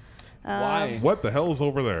Carolina. Why? What the hell's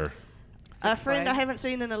over there? A friend I Flag. haven't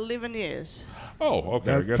seen in 11 years. Oh,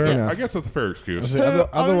 okay. Yeah, fair enough. I guess that's a fair excuse.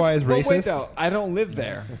 Otherwise But wait, racist. though, I don't live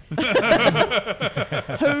there.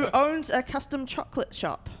 Who owns a custom chocolate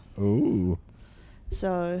shop. Ooh.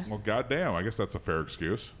 So, Well, goddamn. I guess that's a fair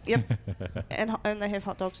excuse. yep. and they have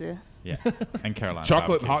hot dogs there. Yeah. And Carolina.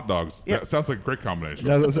 Chocolate and barbecue. hot dogs. Yep. That sounds like a great combination.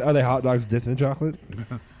 Now, are they hot dogs dipped in chocolate?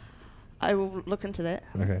 I will look into that.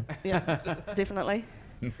 Okay. Yeah, definitely.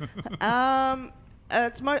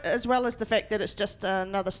 It's as well as the fact that it's just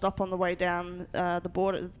another stop on the way down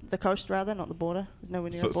the coast rather, not the border. There's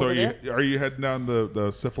nowhere near So, the so border are you heading down the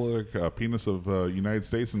syphilitic penis of United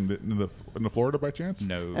States in the Florida by chance?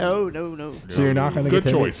 No. Oh, no. So you're not going to Good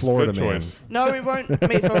get to meet choice. Florida Good man. choice. No, we won't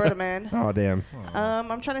meet Florida man. Oh damn.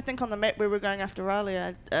 I'm trying to think on the map where we're going after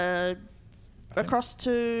Raleigh. Across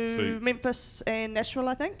to So you- Memphis and Nashville,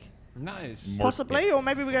 I think. Nice. Possibly, or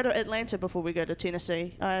maybe we go to Atlanta before we go to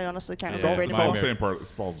Tennessee. I honestly can't It's Yeah, all, remember it's all anymore. the same part.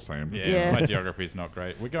 It's all the same. Yeah, Yeah. my geography's not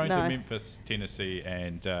great. We're going to No. Memphis, Tennessee,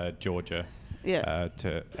 and Georgia. Yeah.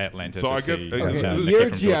 To Atlanta So to I get- see okay, Nikki Okay, Nikki your from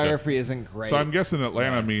Georgia. geography isn't great. So I'm guessing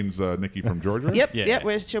Atlanta means Nikki from Georgia. Yep, Yeah. yep.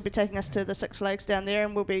 Where she'll be taking us to the Six Flags down there,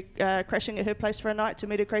 and we'll be crashing at her place for a night to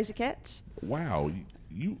meet her crazy cats. Wow.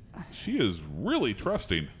 She is really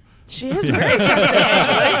trusting. She is very trusting,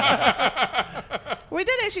 actually. We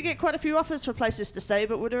did actually get quite a few offers for places to stay,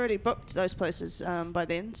 but we'd already booked those places by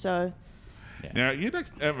then. So Now, you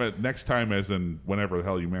next time, as in whenever the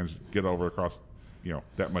hell you manage to get over across,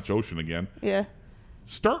 that much ocean again, yeah,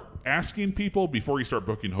 start asking people before you start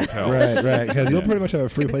booking hotels. Right. Because you'll pretty much have a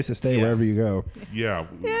free place to stay wherever you go. Yeah.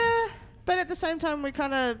 yeah. But at the same time, we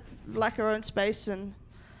kind of like our own space, and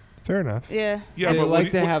Fair enough. yeah, Yeah, they but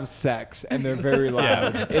like to have sex, and they're very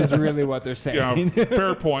loud. Is really what they're saying. Yeah,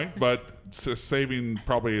 fair point, but saving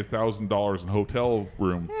probably $1,000 in hotel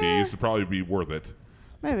room fees would probably be worth it.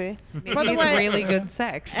 maybe. Maybe By the it's way, really good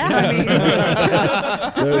sex. I mean,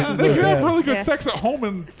 They can have really good sex at home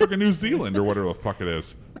in freaking New Zealand or whatever the fuck it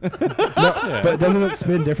is. But doesn't it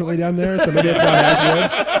spin differently down there? So maybe it's not as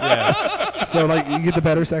good. Yeah. So like you get the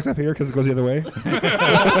better sex up here because it goes the other way. All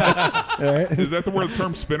right. Is that where the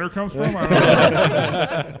term spinner comes from? I don't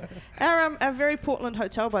know. our very Portland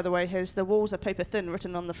hotel, by the way, has "the walls are paper thin"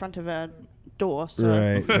 written on the front of our door. So,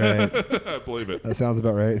 Right. I believe it. That sounds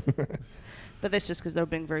about right. but that's just because they're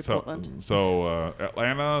being very Portland. So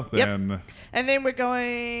Atlanta, Yep. then And then we're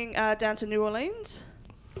going down to New Orleans.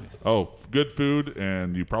 good food,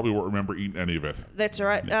 and you probably won't remember eating any of it. That's all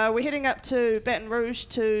right. We're heading up to Baton Rouge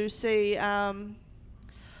to see.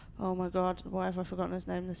 Oh my God! Why have I forgotten his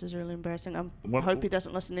name? This is really embarrassing. I What- hope he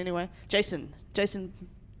doesn't listen anyway. Jason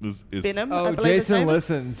Is Benham. I Oh, believe his Jason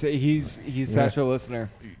name. He's such a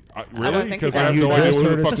listener. really? don't think Because he's I have You no idea just what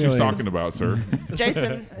hurt the his fuck she's feelings. talking about, sir.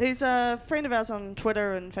 Jason, he's a friend of ours on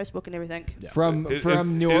Twitter and Facebook and everything. From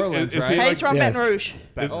New Orleans, is right? he Hey, he's from Yes. Baton Rouge.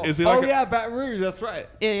 Is he oh like a- yeah, Baton Rouge. That's right.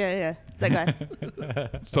 Yeah. That guy.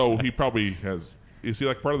 So he probably has. Is he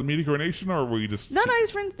like part of the Mediocre Nation, or were you just? No,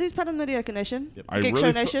 he's friend. He's part of the Mediocre Nation. I Geek really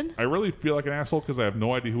Show fe- Nation. I really feel like an asshole because I have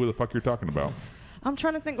no idea who the fuck you're talking about. I'm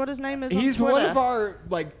trying to think what his name is He's on Twitter. one of our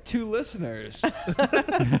 2 listeners.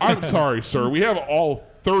 I'm sorry, sir. We have all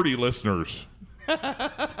 30 listeners.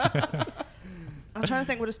 I'm trying to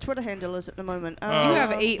think what his Twitter handle is at the moment. You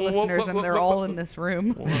have 8 well, listeners, well, and they're well, all well, in this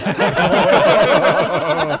room. To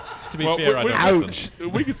be fair, I don't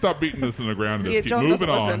listen. We can stop beating this in the ground and Yeah, just keep John moving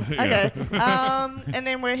doesn't on. listen. Yeah. Okay. And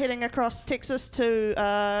then we're heading across Texas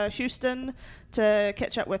to Houston to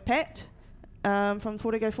catch up with Pat from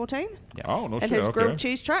Fortigo 14 Oh, no and shit. his grilled Okay.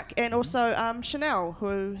 cheese truck, and also Chanel,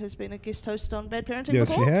 who has been a guest host on Bad Parenting Yes,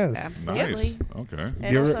 before. she has. Absolutely. Nice. Okay.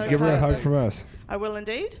 And also Give her a hug Carson. from us. I will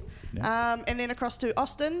indeed. And then across to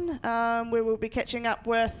Austin, where we'll be catching up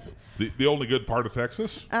with. The only good part of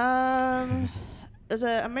Texas? Is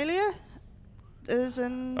it Amelia? Is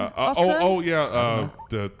in Oh, Austin? yeah.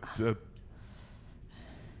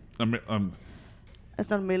 It's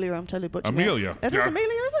not Amelia. I'm totally butchering Amelia. It is Yeah.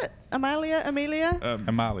 Amelia, is it? Amalia. Amalia.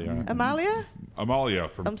 Amalia? Amalia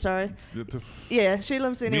from. I'm sorry. Yeah, she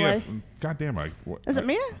lives anyway. God damn, Is it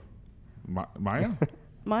Mia? Maya?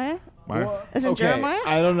 Maya? Maya? Is it Okay, Jeremiah?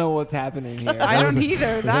 I don't know what's happening here. I don't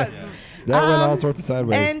either. That That went all sorts of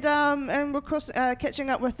sideways. And we're of course catching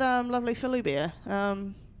up with lovely Philly Bear,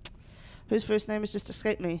 whose first name has just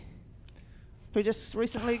escaped me, who just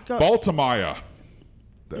recently got. Baltimore.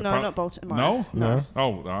 No, not Baltimore. No? No.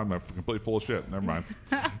 Oh, I'm completely full of shit. Never mind.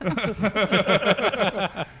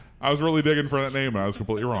 I was really digging for that name, and I was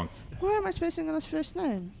completely wrong. Why am I spacing on his first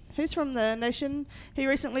name? He's from the nation. He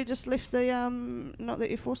recently just left the not the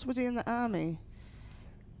Air Force. Was he in the Army?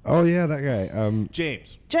 Oh yeah, that guy.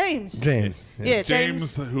 James. James. James. Yeah,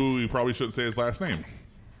 James, who you probably shouldn't say his last name.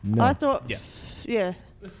 No. I thought. Yeah. Yeah.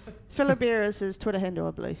 Philibert is his Twitter handle,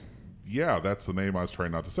 I believe. Yeah, that's the name I was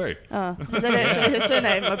trying not to say. Oh, is that actually his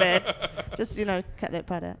surname? My bad. Just, cut that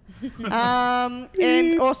part out.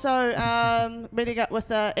 And also meeting up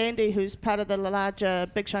with Andy, who's part of the larger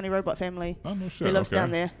Big Shiny Robot family. Oh, no shit. He lives Okay.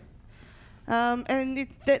 down there. And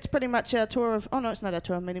that's pretty much our tour of... Oh, no, it's not our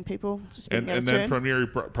tour of meeting people. Just being And out of then turn. from here, you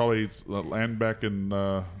probably land back in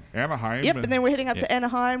Anaheim. Yep, and then we're heading up Yes. to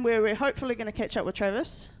Anaheim, where we're hopefully going to catch up with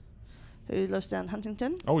Travis, who lives down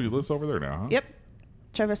Huntington. Oh, he lives over there now, huh? Yep.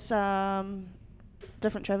 Travis,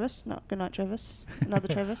 different Travis, not Goodnight Travis, another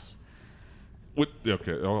Travis.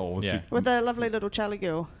 Okay. Oh, let's Yeah. do- With a lovely little Charlie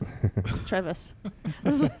girl, Travis.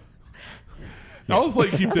 I was like,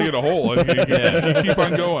 keep digging a hole. And you keep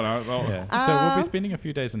on going. Yeah. So we'll be spending a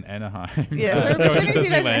few days in Anaheim. Yeah, so we're Going to spending a few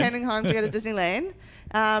days in Disneyland. Anaheim to go to Disneyland,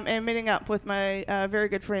 and meeting up with my very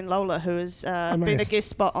good friend Lola, who has been a nice. guest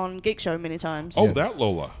spot on Geek Show many times. Oh, Yes. that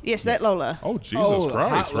Lola. Yes, that Lola. Oh, Jesus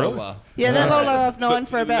Christ, hot really? Lola. Yeah, that Lola I've known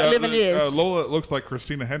for about 11 years. Lola looks like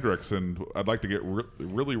Christina Hendricks, and I'd like to get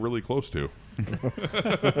really, really close to.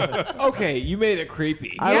 Okay, you made it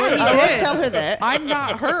creepy. I Yeah, won't- you I won't did. tell her that. I'm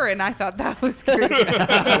not her, and I thought that was creepy.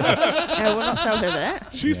 I will not tell her that.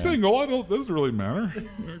 She's single. It doesn't really matter.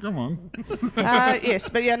 Come on. Yes,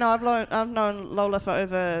 but yeah, no, I've known Lola for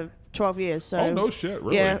over 12 years. So Oh, no shit,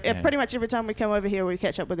 really? Yeah, Yeah. pretty much every time we come over here, we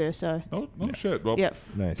catch up with her. So No shit. Well, Yep.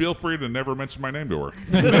 Nice. feel free to never mention my name to her.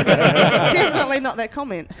 definitely not that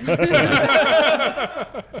comment.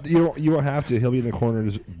 You won't have to. He'll be in the corner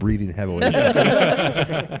just breathing heavily.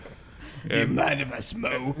 And Mind if I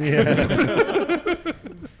smoke?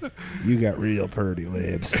 You got real pretty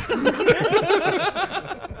lips.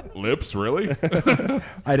 lips, really?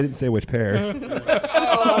 I didn't say which pair.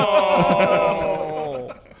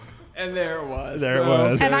 And there it was. There it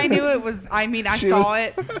was. And I knew it was. I mean, I She saw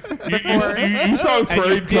was- it you before. saw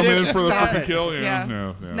trade come in for the stop fucking it. kill? Yeah.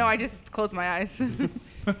 No. No, I just closed my eyes.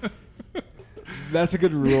 That's a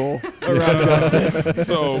good rule around Justin.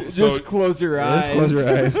 So, Just close your eyes. Just close your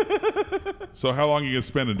eyes. so how long are you gonna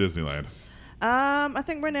spend in Disneyland? I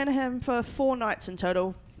think we're in Anaheim for 4 nights in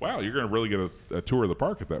total. Wow, you're gonna really get a tour of the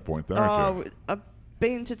park at that point, then, aren't you? I've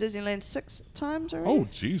been to Disneyland 6 times already. Oh,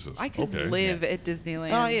 Jesus. I could okay. live at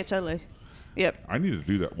Disneyland. Oh, yeah, totally. Yep. I need to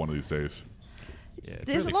do that one of these days. Yeah, it's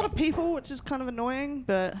There's really a lot fun. of people, which is kind of annoying,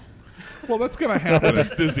 but Well, that's gonna happen.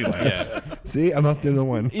 It's Disneyland. Yeah. See, I'm not the only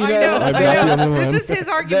one. You I know, know. I'm I not the know. only one. This is his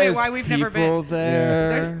argument there's why we've never people been. there.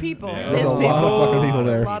 There's people. Yeah. There's a There's lot of fucking people A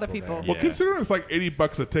there. lot of people. Well, Yeah. considering it's like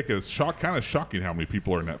 $80 a ticket, it's kind of shocking how many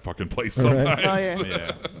people are in that fucking place Right. sometimes. Oh, yeah.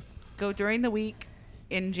 Yeah. Go during the week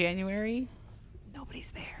in January.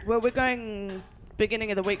 Nobody's there. well, we're going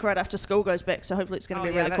beginning of the week right after school goes back, so hopefully it's going to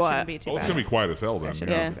be yeah, really that quiet. shouldn't be too Well, it's bad. gonna be quiet as hell then. That Yeah.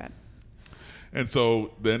 shouldn't Yeah. be too bad. And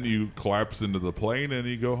so then you collapse into the plane and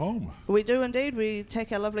you go home. We do indeed. We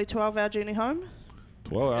take our lovely 12-hour journey home.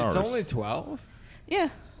 12 hours. It's only 12. Yeah.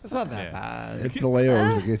 It's not that Yeah. bad. It's the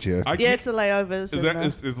layovers that get you. I Yeah, can't- it's the layovers. Is and,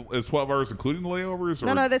 that is 12 hours including the layovers?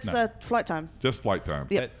 Or no, that's No. the flight time. just flight time?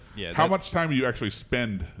 Yep. That- yeah. How that's- much time do you actually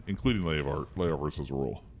spend including layovers as a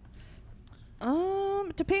rule?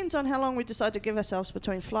 It depends on how long we decide to give ourselves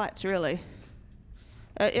between flights, really.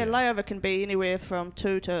 Yeah, layover can be anywhere from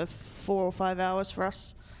 2 to 4 or 5 hours for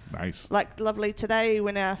us. Nice. Like lovely today,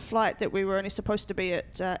 when our flight that we were only supposed to be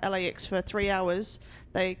at LAX for 3 hours,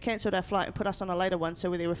 they cancelled our flight and put us on a later one, so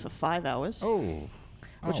we were there for 5 hours, Oh.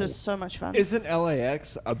 which was so much fun. Isn't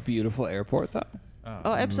LAX a beautiful airport, though?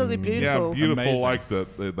 Oh, absolutely Yeah, beautiful. beautiful Amazing.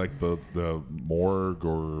 like the morgue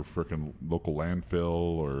or frickin' local landfill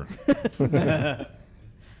or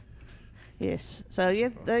Yes. So yeah,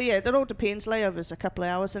 it all depends. Layovers a couple of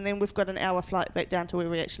hours, and then we've got an hour flight back down to where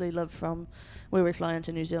we actually live from, where we fly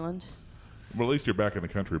into New Zealand. well, at least you're back in the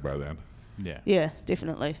country by then. Yeah. Yeah,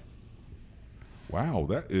 definitely. Wow,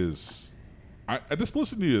 that is. I just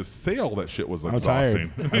listened to you say all that shit was I'm tired.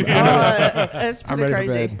 exhausting. It's I'm pretty ready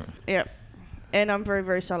for crazy. bed. Yep. And I'm very,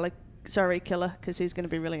 very sorry, killer, because he's going to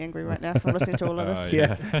be really angry right now from listening to all of this.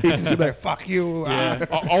 Yeah, he's just like, "Fuck you." Yeah.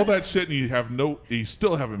 All that shit, and you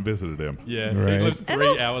still haven't visited him. Yeah, Right. he lives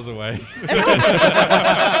 3 hours away. In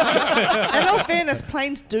all fairness,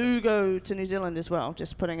 planes do go to New Zealand as well.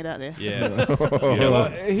 Just putting it out there. Yeah. Well,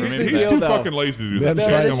 here's the He's deal, too though. fucking lazy to do that.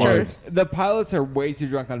 Them That is fucking true. words. The pilots are way too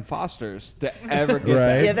drunk on Fosters to ever get Right.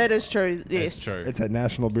 that. Yeah, that is true. Yes. That's true. It's that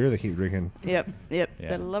national beer they keep drinking. Yep. Yeah.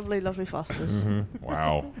 The lovely, lovely Fosters.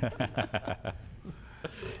 Wow.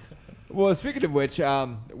 Well, speaking of which,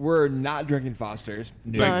 we're not drinking Fosters,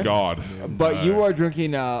 Thank God. but you are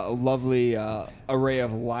drinking a lovely array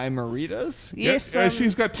of Lime-A-Ritas. Yes. Yeah,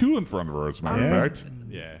 she's got 2 in front of her, as a matter of Yeah. fact.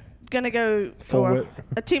 Yeah. Gonna go Full or Whit-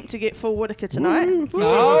 attempt to get full Whitaker tonight.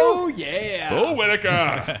 Oh yeah! Oh,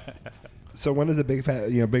 Whitaker! So when does a big fat,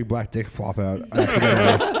 big black dick flop out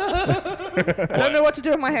accidentally? I don't know what to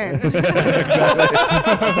do with my hands.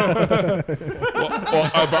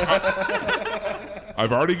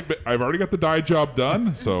 I've already got the dye job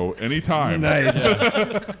done, so anytime. Nice.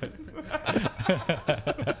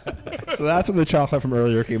 So that's when the chocolate from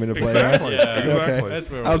earlier came into play. huh? Exactly. Yeah. Exactly. Okay. That's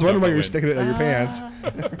where I was all the wondering why you were chocolate sticking it in your pants.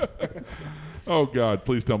 Oh God!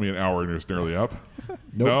 Please tell me an hour and it's nearly up. Nope.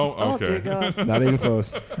 No. Oh Okay. dear God. Not even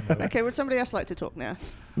close. Okay, would somebody else like to talk now?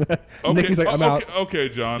 Okay. Nikki's like, I'm out. Okay,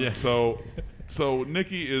 John. Yeah. So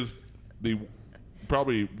Nikki is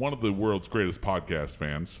probably one of the world's greatest podcast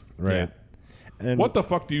fans. Right. And What the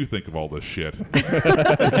fuck do you think of all this shit?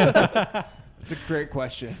 It's a great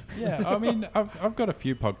question. Yeah, I mean, I've got a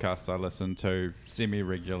few podcasts I listen to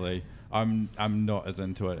semi-regularly. I'm not as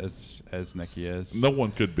into it as Nikki is. No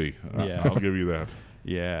one could be. Yeah. I'll give you that.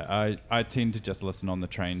 Yeah, I tend to just listen on the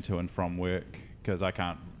train to and from work because I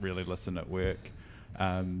can't really listen at work.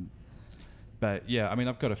 But yeah, I mean,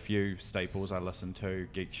 I've got a few staples I listen to: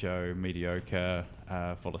 Geek Show, Mediocre,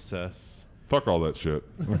 Full of Sith. Fuck all that shit.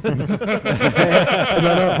 no,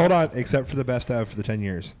 hold on. Except for the best of for the 10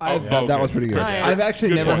 years. That was pretty good. Oh, yeah. I've actually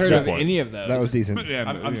Good never point, heard good of point. any of those. That was decent. Yeah,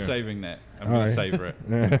 I'm yeah. saving that. I'm All going to right. savor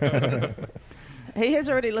it. He has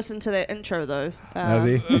already listened to that intro though. Has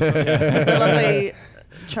he? The lovely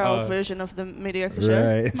child Oh. version of the Mediocre Show.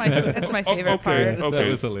 Right. It's my favorite Okay. part. That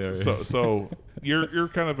was hilarious. So you're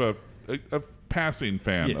kind of a passing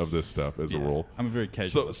fan Yes. of this stuff as a Yeah, rule. I'm a very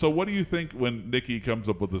casual. So what do you think when Nikki comes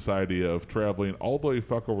up with this idea of traveling all the way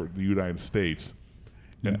fuck over to the United States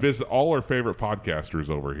and visit all our favorite podcasters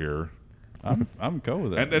over here? I'm cool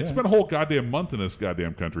with it. And it's yeah. been a whole goddamn month in this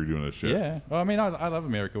goddamn country doing this shit. Yeah. Well, I mean, I love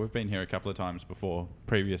America. We've been here a couple of times before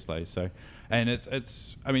previously. So, and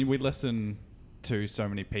it's. I mean, we listen to so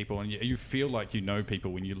many people, and you feel like you know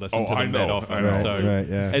people when you listen Oh, to them I that know, often. I know. So Right,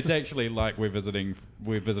 yeah. it's actually like we're visiting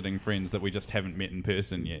friends that we just haven't met in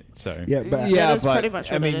person yet. So Yeah, but Yeah, That is but pretty much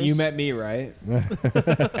I what mean, it you is. met me, right? And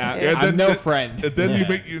I'm no friend. And then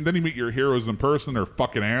Yeah. you meet your heroes in person. They're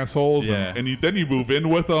fucking assholes. Yeah. And then you move in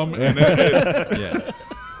with them. And then yeah.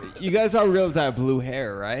 You guys all realize I have blue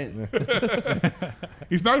hair, right?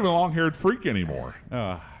 he's not even a long-haired freak anymore.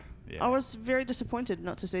 Oh, yeah. I was very disappointed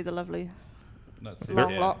not to see the lovely That's- long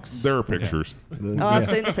yeah. locks. There are pictures. Oh, I've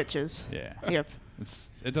seen the pictures. Yeah. Yep.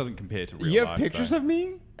 It doesn't compare to real You have life, pictures though. of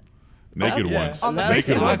me? Naked Yeah. ones. On the Naked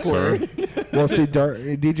face ones, sir. awkward. well, see,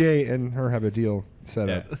 DJ and her have a deal set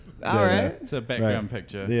Yeah. up. All Yeah, right. It's a background Right.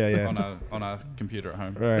 picture Yeah, yeah. on a computer at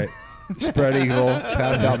home. Right. Spread eagle,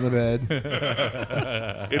 passed out in the bed.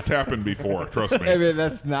 It's happened before. Trust I me. mean,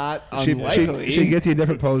 that's not She, unlikely. she gets you in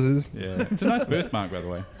different poses. Yeah. It's a nice birthmark, by the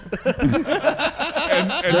way.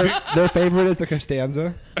 Their favorite is the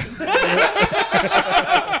Costanza.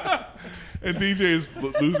 And DJ is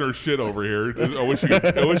losing her shit over here. I wish you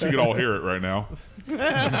could all hear it right now.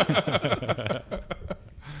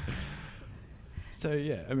 So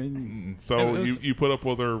yeah, I mean, So it was- you put up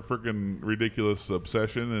with her freaking ridiculous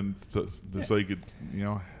obsession, and so you could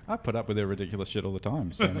I put up with their ridiculous shit all the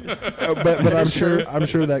time. So But I'm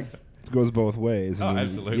sure that goes both ways. I Oh, mean,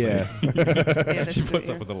 absolutely. Yeah. Yeah, that's she true, puts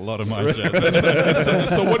yeah. up with a lot of my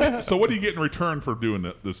shit. so what do you get in return for doing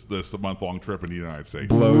this month-long trip in the United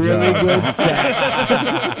States? really Blowjob. good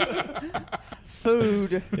sex.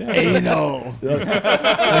 Food. Anal.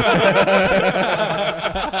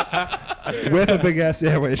 With a big ass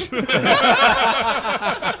sandwich. We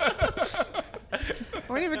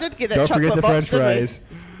never did get that Don't chocolate forget the box, French did we? fries.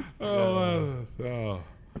 Oh.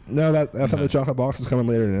 No, I thought the chocolate box was coming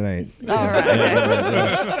later tonight. All right.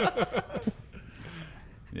 Okay.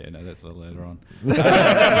 Yeah, no, that's a little later on.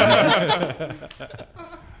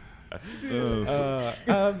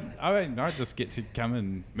 I mean, I just get to come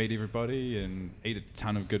and meet everybody and eat a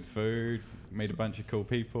ton of good food, meet a bunch of cool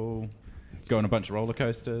people. go on a bunch of roller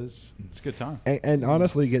coasters. It's a good time. And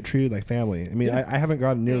honestly, get treated like family. I mean, I haven't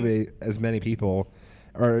gotten nearly as many people,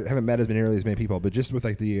 or haven't met nearly as many people, but just with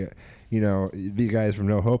like the, the guys from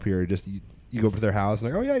No Hope here, just you go up to their house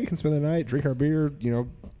and like, oh yeah, you can spend the night, drink our beer,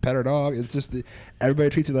 pet our dog. It's just everybody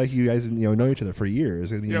treats you like you guys know each other for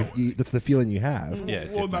years. I mean, that's the feeling you have. Yeah.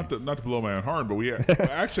 Well, not to blow my own horn, but we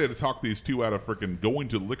actually had to talk these two out of freaking going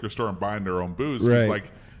to the liquor store and buying their own booze. Right. It's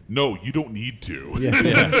like, no, you don't need to.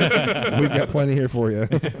 Yeah. We've got plenty here for you.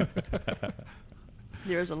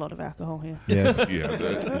 There is a lot of alcohol here. Yes.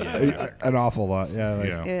 Yeah. An awful lot.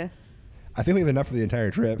 Yeah. Yeah. I think we have enough for the entire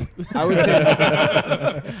trip. I would say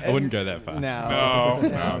I wouldn't go that far. no. No,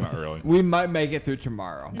 not really. We might make it through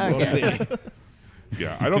tomorrow. We'll Okay. see.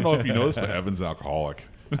 Yeah, I don't know if you know this, but Evan's an alcoholic.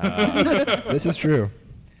 This is true.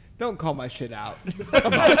 Don't call my shit out.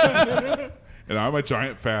 And I'm a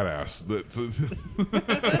giant fat ass.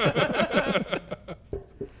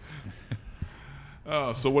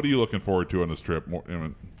 So what are you looking forward to on this trip?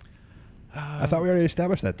 I thought we already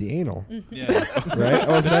established that, the anal. Yeah. Right?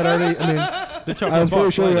 Wasn't that already? I mean, The chocolate I was pretty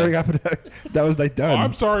box sure we later. already got that was like Oh, done.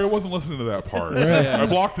 I'm sorry, I wasn't listening to that part. Yeah. I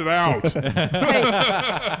blocked it out.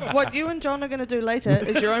 Hey, what you and John are going to do later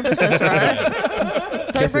is your own business, right?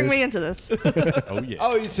 Don't bring me into this. Oh yeah.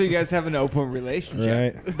 Oh, so you guys have an open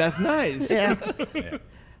relationship. Right. That's nice. Yeah. Yeah.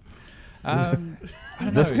 I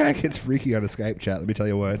don't This know. guy gets freaky on a Skype chat. Let me tell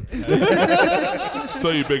you what. So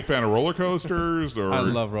you a big fan of roller coasters? Or I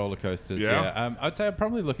love roller coasters. Yeah? Yeah. I'd say I'm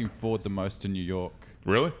probably looking forward the most to New York.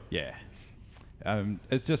 Really? Yeah.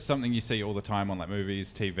 It's just something you see all the time on like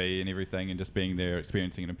movies, TV, and everything, and just being there,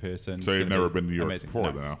 experiencing it in person. So It's you've gonna never be been to New York amazing.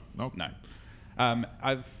 before, No. then? No.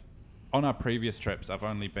 No. On our previous trips, I've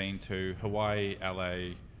only been to Hawaii,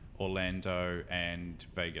 LA, Orlando, and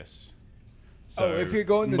Vegas. So if you're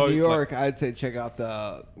going to mo- New York, I'd say check out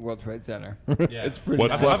the World Trade Center. yeah. It's pretty.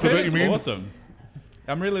 What's I've left of heard it, you it's mean? awesome.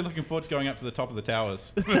 I'm really looking forward to going up to the top of the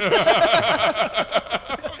towers.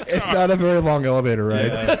 It's not a very long elevator ride.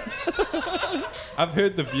 Yeah. I've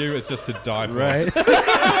heard the view is just to die for. Right?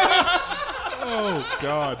 Oh,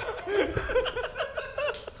 God.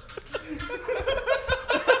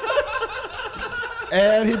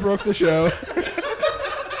 And he broke the show.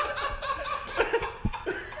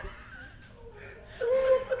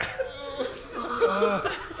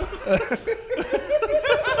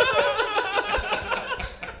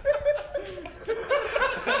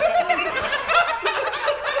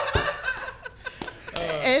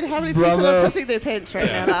 And how many people Bravo. are pissing their pants right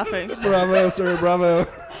now laughing? Bravo, sir. Bravo.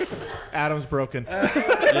 Adam's broken.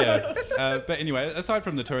 Yeah. But anyway, aside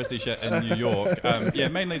from the touristy shit in New York, yeah,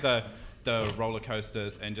 mainly the roller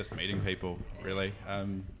coasters and just meeting people. Really.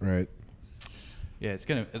 Right. Yeah, it's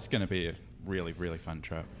gonna be a really really fun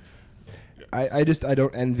trip. I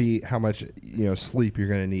don't envy how much sleep you're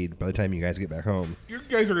gonna need by the time you guys get back home. You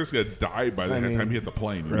guys are just going to die by the I mean, time you hit the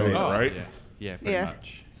plane. You right. know that, right? Yeah, pretty Yeah.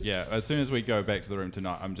 much. Yeah, as soon as we go back to the room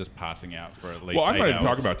tonight, I'm just passing out for at least Well, I'm 8 not even hours.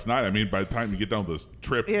 talking about tonight. I mean, by the time you get down this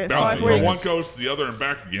trip, Yeah, bouncing 5 from weeks. one coast to the other and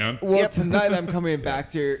back again. Well, Yep. tonight I'm coming back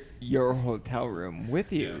to your hotel room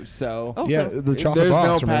with you. So Oh, Yeah, so the chocolate there's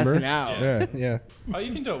box. no remember? passing out. Yeah, yeah. Oh,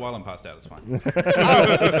 you can do it while I'm passed out. It's fine.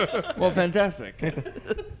 Well, fantastic.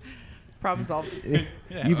 Problem solved.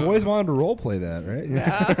 You've always wanted to role play that, right?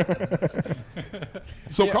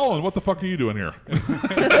 So, Colin, what the fuck are you doing here?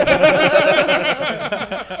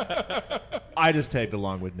 I just tagged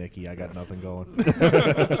along with Nikki. I got nothing going.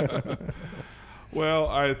 Well,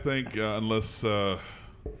 I think unless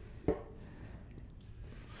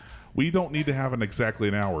we don't need to have exactly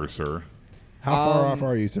an hour, sir. How far off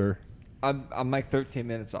are you, sir? I'm like 13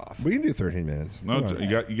 minutes off. We can do 13 minutes. No, Come on.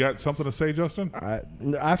 you got something to say, Justin?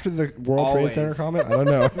 After the World Always. Trade Center comment, I don't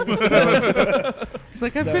know. It's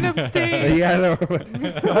like I've been upstage. Yeah, I know.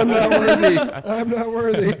 I'm not worthy. I'm not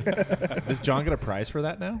worthy. Does John get a prize for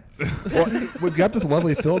that now? Well, we've got this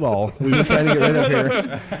lovely Phil doll we've been trying to get rid of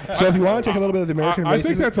here. So if you want to take a little bit of the American I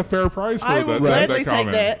think racism- that's a fair price for I will that, gladly that take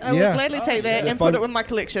comment. that. I will Yeah. gladly take that and fun- put it with my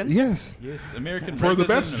collection. Yes. Yes, American For the racism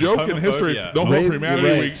best and joke in history, homophobia. No Hope Right, for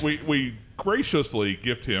Humanity, right. we graciously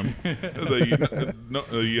gift him The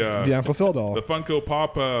Uncle Phil doll. the Funko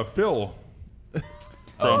Pop Phil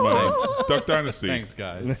from Duck Dynasty. Thanks,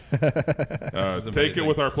 guys. is Take it amazing.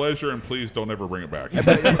 with our pleasure, and please don't ever bring it back.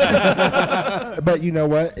 But you know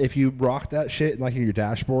what? If you rock that shit like in your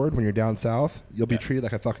dashboard when you're down south, you'll be treated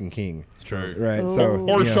like a fucking king. It's true. Right. So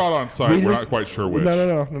Or yeah. shot on sight. We We're just- not quite sure which.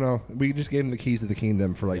 No. We just gave him the keys to the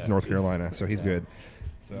kingdom for like Yeah. North Carolina, so he's good.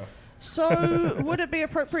 So, would it be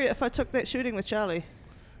appropriate if I took that shooting with Charlie?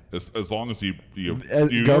 As long as you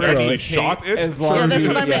GoPro. actually shot it. As long Yeah, as that's you,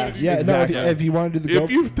 what I yeah, meant. Yeah, exactly. no. If you want to do the If GoPro,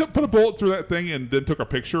 you put a bullet through that thing and then took a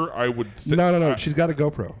picture, I would. Say, no. She's got a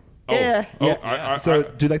GoPro. Oh, Yeah. Oh, Yeah. So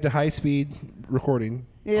do like the high speed recording,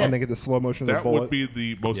 Yeah. and then get the slow motion of the that bullet. would be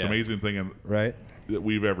the most Yeah. amazing thing right. that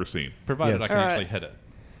we've ever seen. Provided Yes. I can Alright. actually hit it.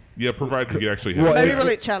 Yeah, provided you could actually hit Well, it. Maybe Yeah. we'll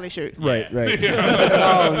let Charlie shoot. Right.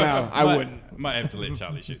 Oh no, I wouldn't. Might have to let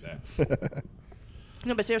Charlie shoot that.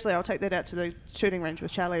 No, but seriously, I'll take that out to the shooting range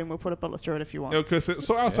with Charlie, and we'll put a bullet through it if you want. Okay,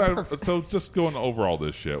 so outside, so just going over all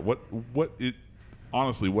this shit,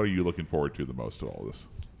 honestly, what are you looking forward to the most of all this?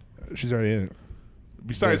 She's already in it.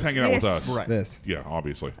 Besides Yes. hanging out with Yes. us, Right. This. Yeah,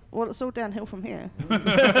 obviously. Well, it's all downhill from here.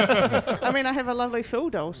 I mean, I have a lovely Phil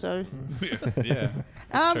doll, so. Yeah.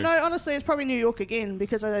 True. No, honestly, it's probably New York again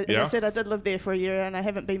because, as Yeah? I said, I did live there for a year and I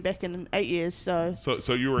haven't been back in 8 years. So,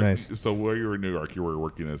 So you were Nice. so while you were in New York, you were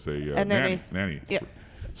working as a A nanny. Nanny. yeah.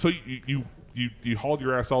 So you hauled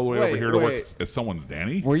your ass all the way over Wait, here to work wait. as someone's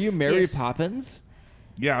nanny? Were you Mary Yes. Poppins?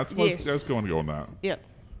 Yeah, that's Yes. going to go on that. Yep.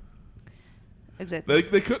 Exactly.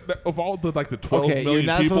 They could of all the 12 Okay, million you're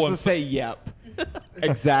not people supposed to say yep.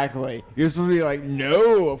 Exactly. You're supposed to be like,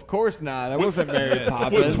 no, of course not. I wasn't Mary with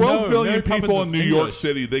Poppins. 12 No, million Mary people Poppins in is New York English.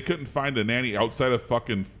 City, they couldn't find a nanny outside of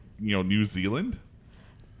fucking New Zealand.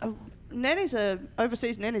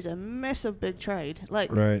 Overseas nannies are a massive big trade.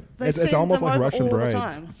 Like, Right. they It's send almost them like over Russian all brides.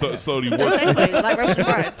 The time. So do you work? Exactly, like Russian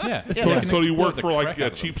brides. Yeah. Yeah. So- So do you work Exploit the for like crap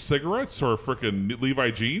out of cheap cigarettes or freaking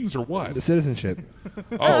Levi jeans or what? The citizenship.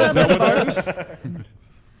 Oh, is that what that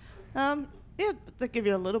is? Yeah, they give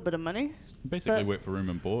you a little bit of money. Basically, But- work for room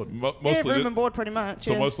and board. Mostly, Yeah, room and board, pretty much.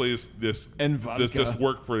 so yeah. mostly it's And just vodka.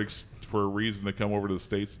 work for a reason to come over to the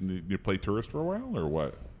States and you play tourist for a while or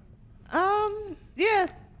what? Yeah,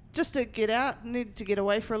 just to get out, needed to get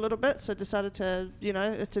away for a little bit, so decided to,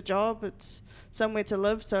 it's a job, it's somewhere to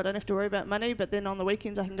live, so I don't have to worry about money. But then on the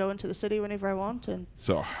weekends, I can go into the city whenever I want, and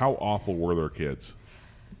So how awful were their kids?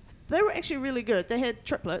 they were actually really good. They had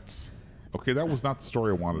triplets. Okay, that was not the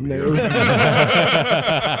story I wanted to No, hear.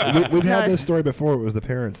 We've had No. this story before. It was the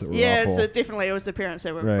parents that were Yeah, awful. so definitely it was the parents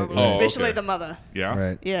that were, Right. probably, Oh, especially okay. the mother. Yeah.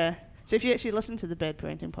 Right. Yeah. So if you actually listen to the Bad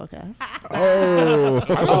Parenting podcast, Oh.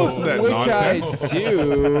 I don't listen to that Which nonsense. I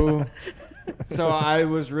do. So I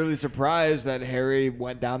was really surprised that Harry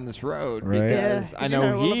went down this road Right. because Yeah, I 'cause you know,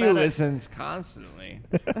 know all he about it. listens constantly.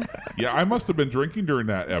 Yeah, I must have been drinking during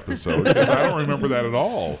that episode because I don't remember that at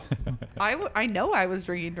all. I know I was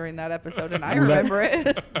drinking during that episode, and I Well, that- remember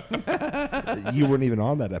it. You weren't even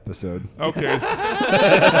on that episode. Okay.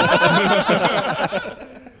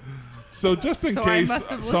 So just in So I case must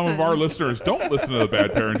have some of our listened. listeners don't listen to the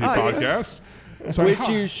Bad Parenting Oh, yes. podcast, so Which how,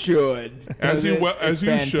 you should. As you because as it's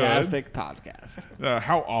you should. fantastic podcast.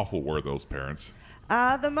 How awful were those parents?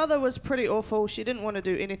 the mother was pretty awful. She didn't want to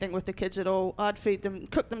do anything with the kids at all. I'd feed them,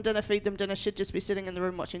 cook them dinner, feed them dinner. She'd just be sitting in the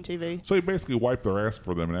room watching TV. So you basically wiped their ass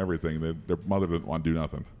for them and everything. Their mother didn't want to do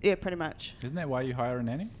nothing. Yeah, pretty much. Isn't that why you hire a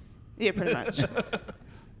nanny? Yeah, pretty much.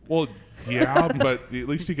 Well, yeah, but at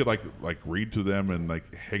least you could like read to them and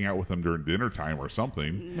like hang out with them during dinner time or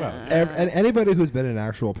something. And anybody who's been an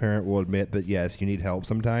actual parent will admit that yes, you need help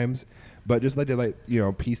sometimes, but just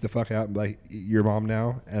to piece the fuck out and be like your mom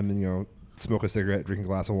now, and then smoke a cigarette, drink a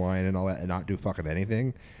glass of wine, and all that, and not do fucking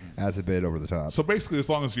anything. That's a bit over the top. So basically, as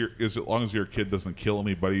long as your kid doesn't kill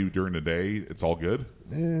anybody during the day, it's all good.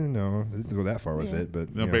 No, I didn't go that far with Yeah. it,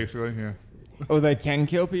 but No, basically, yeah. Oh, they can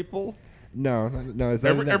kill people? no. It's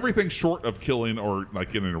not, Everything short of killing or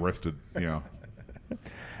like getting arrested. No.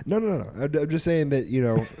 I'm just saying that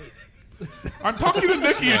I'm talking to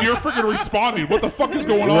Nikki and you're freaking responding. What the fuck is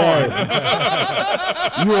going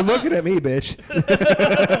on? you were looking at me, bitch.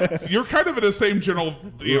 You're kind of in the same general,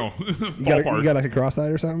 You ballpark. got like a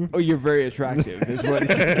cross-eyed or something? Oh, you're very attractive, is what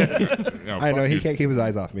he's saying. No, I know fuck he you. can't keep his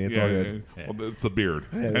eyes off me. It's Yeah, all good. yeah. Well, it's the beard.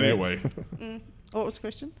 right. Anyway, What was the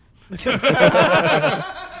question?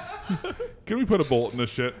 can we put a bullet in this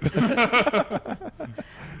shit?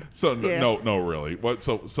 So Yeah. no, really. What?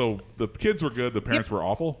 So the kids were good. The parents were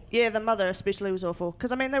awful. Yeah, the mother especially was awful.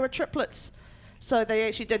 Because, I mean, they were triplets. So they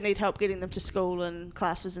actually did need help getting them to school and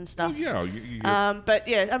classes and stuff. Well, yeah. But,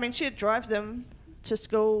 yeah, I mean, she'd drive them to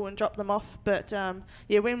school and drop them off. But,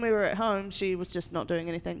 when we were at home, she was just not doing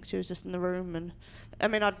anything. She was just in the room. And, I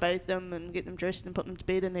mean, I'd bathe them and get them dressed and put them to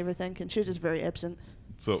bed and everything. And she was just very absent.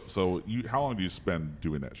 So how long do you spend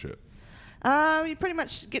doing that shit? You pretty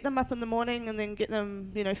much get them up in the morning and then get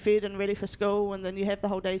them, fed and ready for school, and then you have the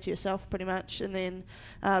whole day to yourself pretty much, and then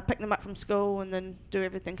pick them up from school and then do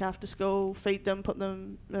everything after school, feed them, put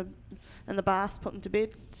them in the bath, put them to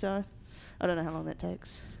bed. So I don't know how long that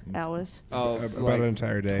takes. Hours. Oh, About an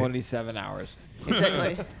entire day. 27 hours.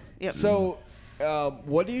 Exactly. Yep. So,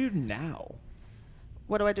 What do you do now?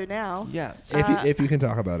 What do I do now? Yes. If you can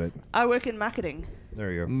talk about it. I work in marketing.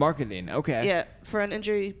 There you go. Marketing. Okay. Yeah, for an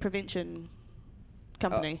injury prevention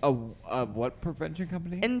company. A what prevention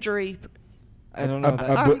company? Injury. I don't know that.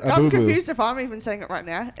 a I'm boo-boo. confused if I'm even saying it right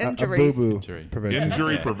now. Injury. A boo-boo Injury. prevention.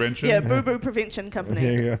 Injury prevention. Yeah, Boo Boo Prevention Company.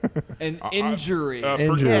 There you go. An injury.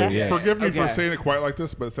 Injury, yes. Forgive me for Okay. saying it quite like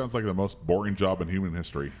this, but it sounds like the most boring job in human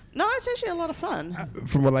history. No, it's actually a lot of fun.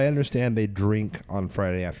 From what I understand, they drink on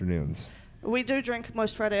Friday afternoons. We do drink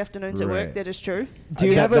most Friday afternoons at Right. work. That is true. Do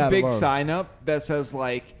you That- have a that big alone. sign up that says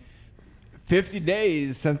like 50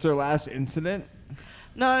 days since our last incident?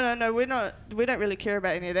 No. We don't really care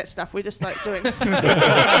about any of that stuff. We just like doing. Oh,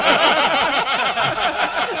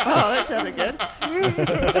 that sounded good.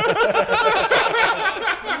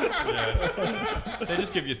 They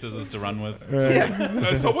just give you scissors to run with.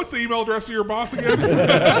 Yeah. So what's the email address of your boss again?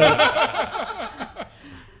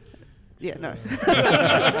 Yeah. No.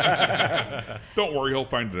 Don't worry, he'll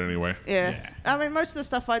find it anyway. Yeah. I mean, most of the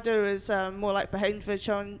stuff I do is more like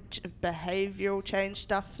behavioral change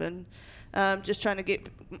stuff, and just trying to get.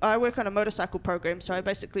 I work on a motorcycle program, so I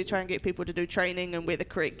basically try and get people to do training and wear the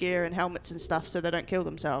correct gear and helmets and stuff, so they don't kill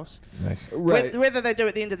themselves. Nice. Right. Whether they do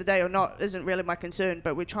at the end of the day or not isn't really my concern,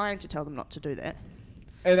 but we're trying to tell them not to do that.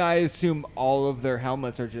 And I assume all of their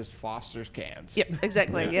helmets are just Foster's cans. Yep,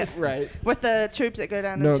 exactly. Yeah. Right. With the tubes that go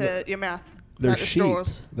down No, into your mouth. They're like the cheap.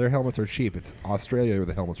 straws. Their helmets are cheap. It's Australia where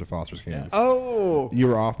the helmets are Foster's cans. Oh. You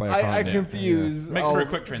were off by a I continent. confuse. Makes for a all-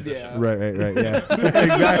 quick transition. yeah. Right, yeah.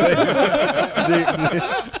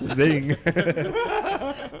 Exactly. Zing.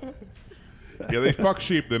 Yeah, they fuck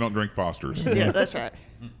sheep. They don't drink Fosters. Yeah, that's right.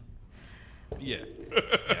 Yeah.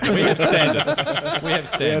 We have standards. We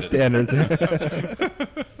have Yeah, standards. standards.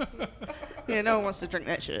 Yeah, no one wants to drink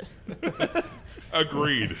that shit.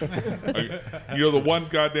 Agreed. You know, the one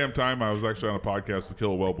goddamn time I was actually on a podcast to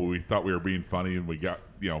Kill a Whale, but we thought we were being funny, and we got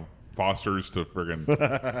Fosters to friggin' drink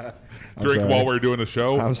sorry. while we were doing a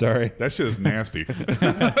show. I'm sorry. That shit is nasty.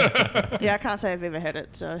 Yeah, I can't say I've ever had it,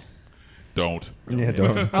 so. Don't. Yeah,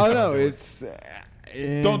 don't. Oh no, it's.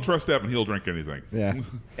 Don't trust Evan. He'll drink anything. Yeah.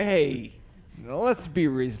 Hey, let's be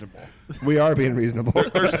reasonable. We are being reasonable.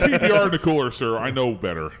 There's PBR in the cooler, sir. I know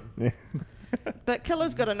better. But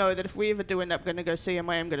Killer's got to know that if we ever do end up going to go see him,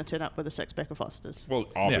 I am going to turn up with a six-pack of Fosters. Well,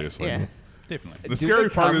 obviously. Yeah. Definitely. The Do scary they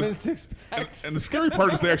part come is, in six-packs? and the scary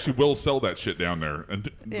part is they actually will sell that shit down there.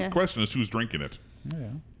 And Yeah. the question is who's drinking it.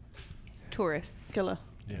 Tourists. Killer.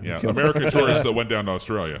 Yeah, American tourists that went down to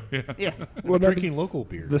Australia. Yeah. Yeah. Well, Drinking local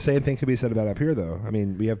beer. the same thing could be said about up here, though. I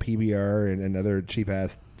mean, we have PBR and other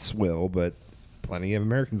cheap-ass swill, but plenty of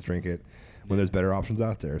Americans drink it when there's better options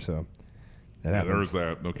out there. So that Yeah, happens. there's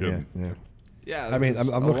that. No Yeah, kidding. yeah. Yeah, I mean, there's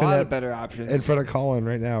I'm a looking lot at of better options. in front of Colin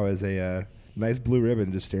right now is a nice blue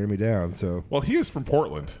ribbon just staring me down. So Well, he is from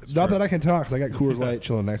Portland. not that I can talk, 'cause I got Coors Light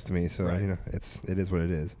chilling next to me. So it is what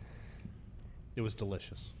it is. It was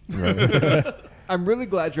delicious. I'm really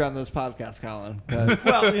glad you're on this podcast, Colin. 'cause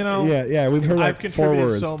Well, Yeah, we've heard I've like contributed 4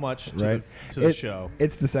 words, so much to right? the show.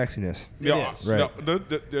 It's the sexiness. Yeah. is. Right. No,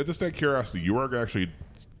 just out of curiosity, you are going to actually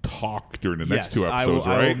talk during the next two I episodes,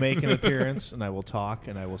 will, right? I will make an appearance and I will talk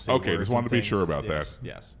and I will say. Okay, words just wanted and to be things. sure about Yes, that.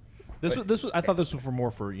 Yes. This was. I thought this was for more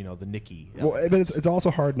for the Nikki. Well, but it's also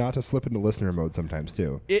hard not to slip into listener mode sometimes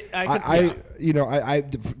too. I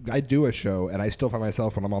do a show and I still find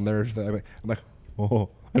myself when I'm on there. I'm like, oh,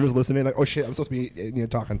 I'm just listening. Like, oh shit, I'm supposed to be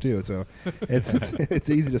talking too. So it's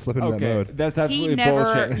easy to slip into that okay, mode. that's He absolutely never.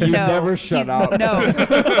 bullshit. You no, never shut he's- up. No,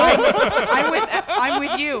 I'm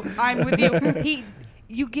with you. I'm with you.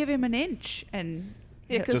 You give him an inch and.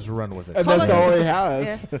 Yeah, 'cause just run with it. And that's Colin- all he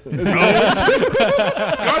has. God damn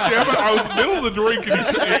it! I was in the middle of the drink and he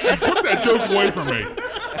took that joke away from me.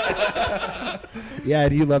 Yeah,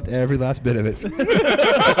 and you loved every last bit of it.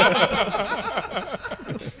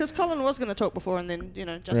 Because Colin was going to talk before, and then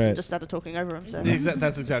Justin Right. just started talking over him. So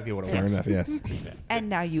That's exactly what it Fair was. enough. Yes. And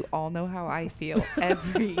now you all know how I feel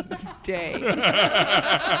every day.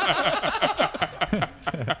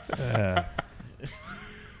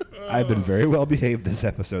 I've been very well behaved this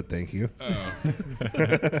episode. Thank you.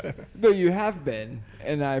 No, you have been,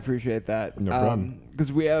 and I appreciate that. No problem.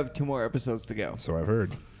 Because we have 2 more episodes to go. So I've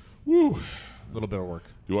heard. Woo. A little bit of work. Do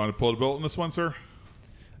you want to pull the bolt in this one, sir?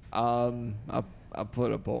 I'll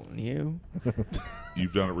put a bolt in you.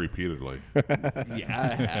 You've done it repeatedly. Yeah,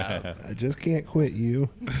 I have. I just can't quit you.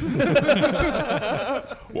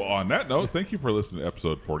 Well, on that note, thank you for listening to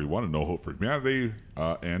episode 41 of No Hope for Humanity,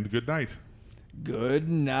 and good night. Good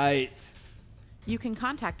night. You can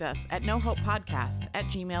contact us at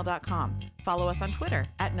nohopepodcast@gmail.com. Follow us on Twitter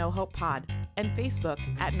 @nohopepod. and Facebook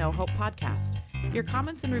at No Hope Podcast. Your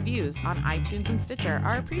comments and reviews on iTunes and Stitcher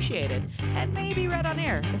are appreciated and may be read on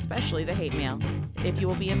air, especially the hate mail. If you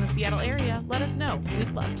will be in the Seattle area, let us know.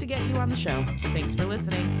 We'd love to get you on the show. Thanks for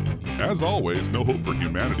listening. As always, No Hope for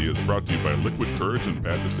Humanity is brought to you by Liquid Courage and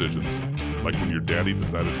Bad Decisions, like when your daddy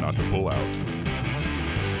decided not to pull out.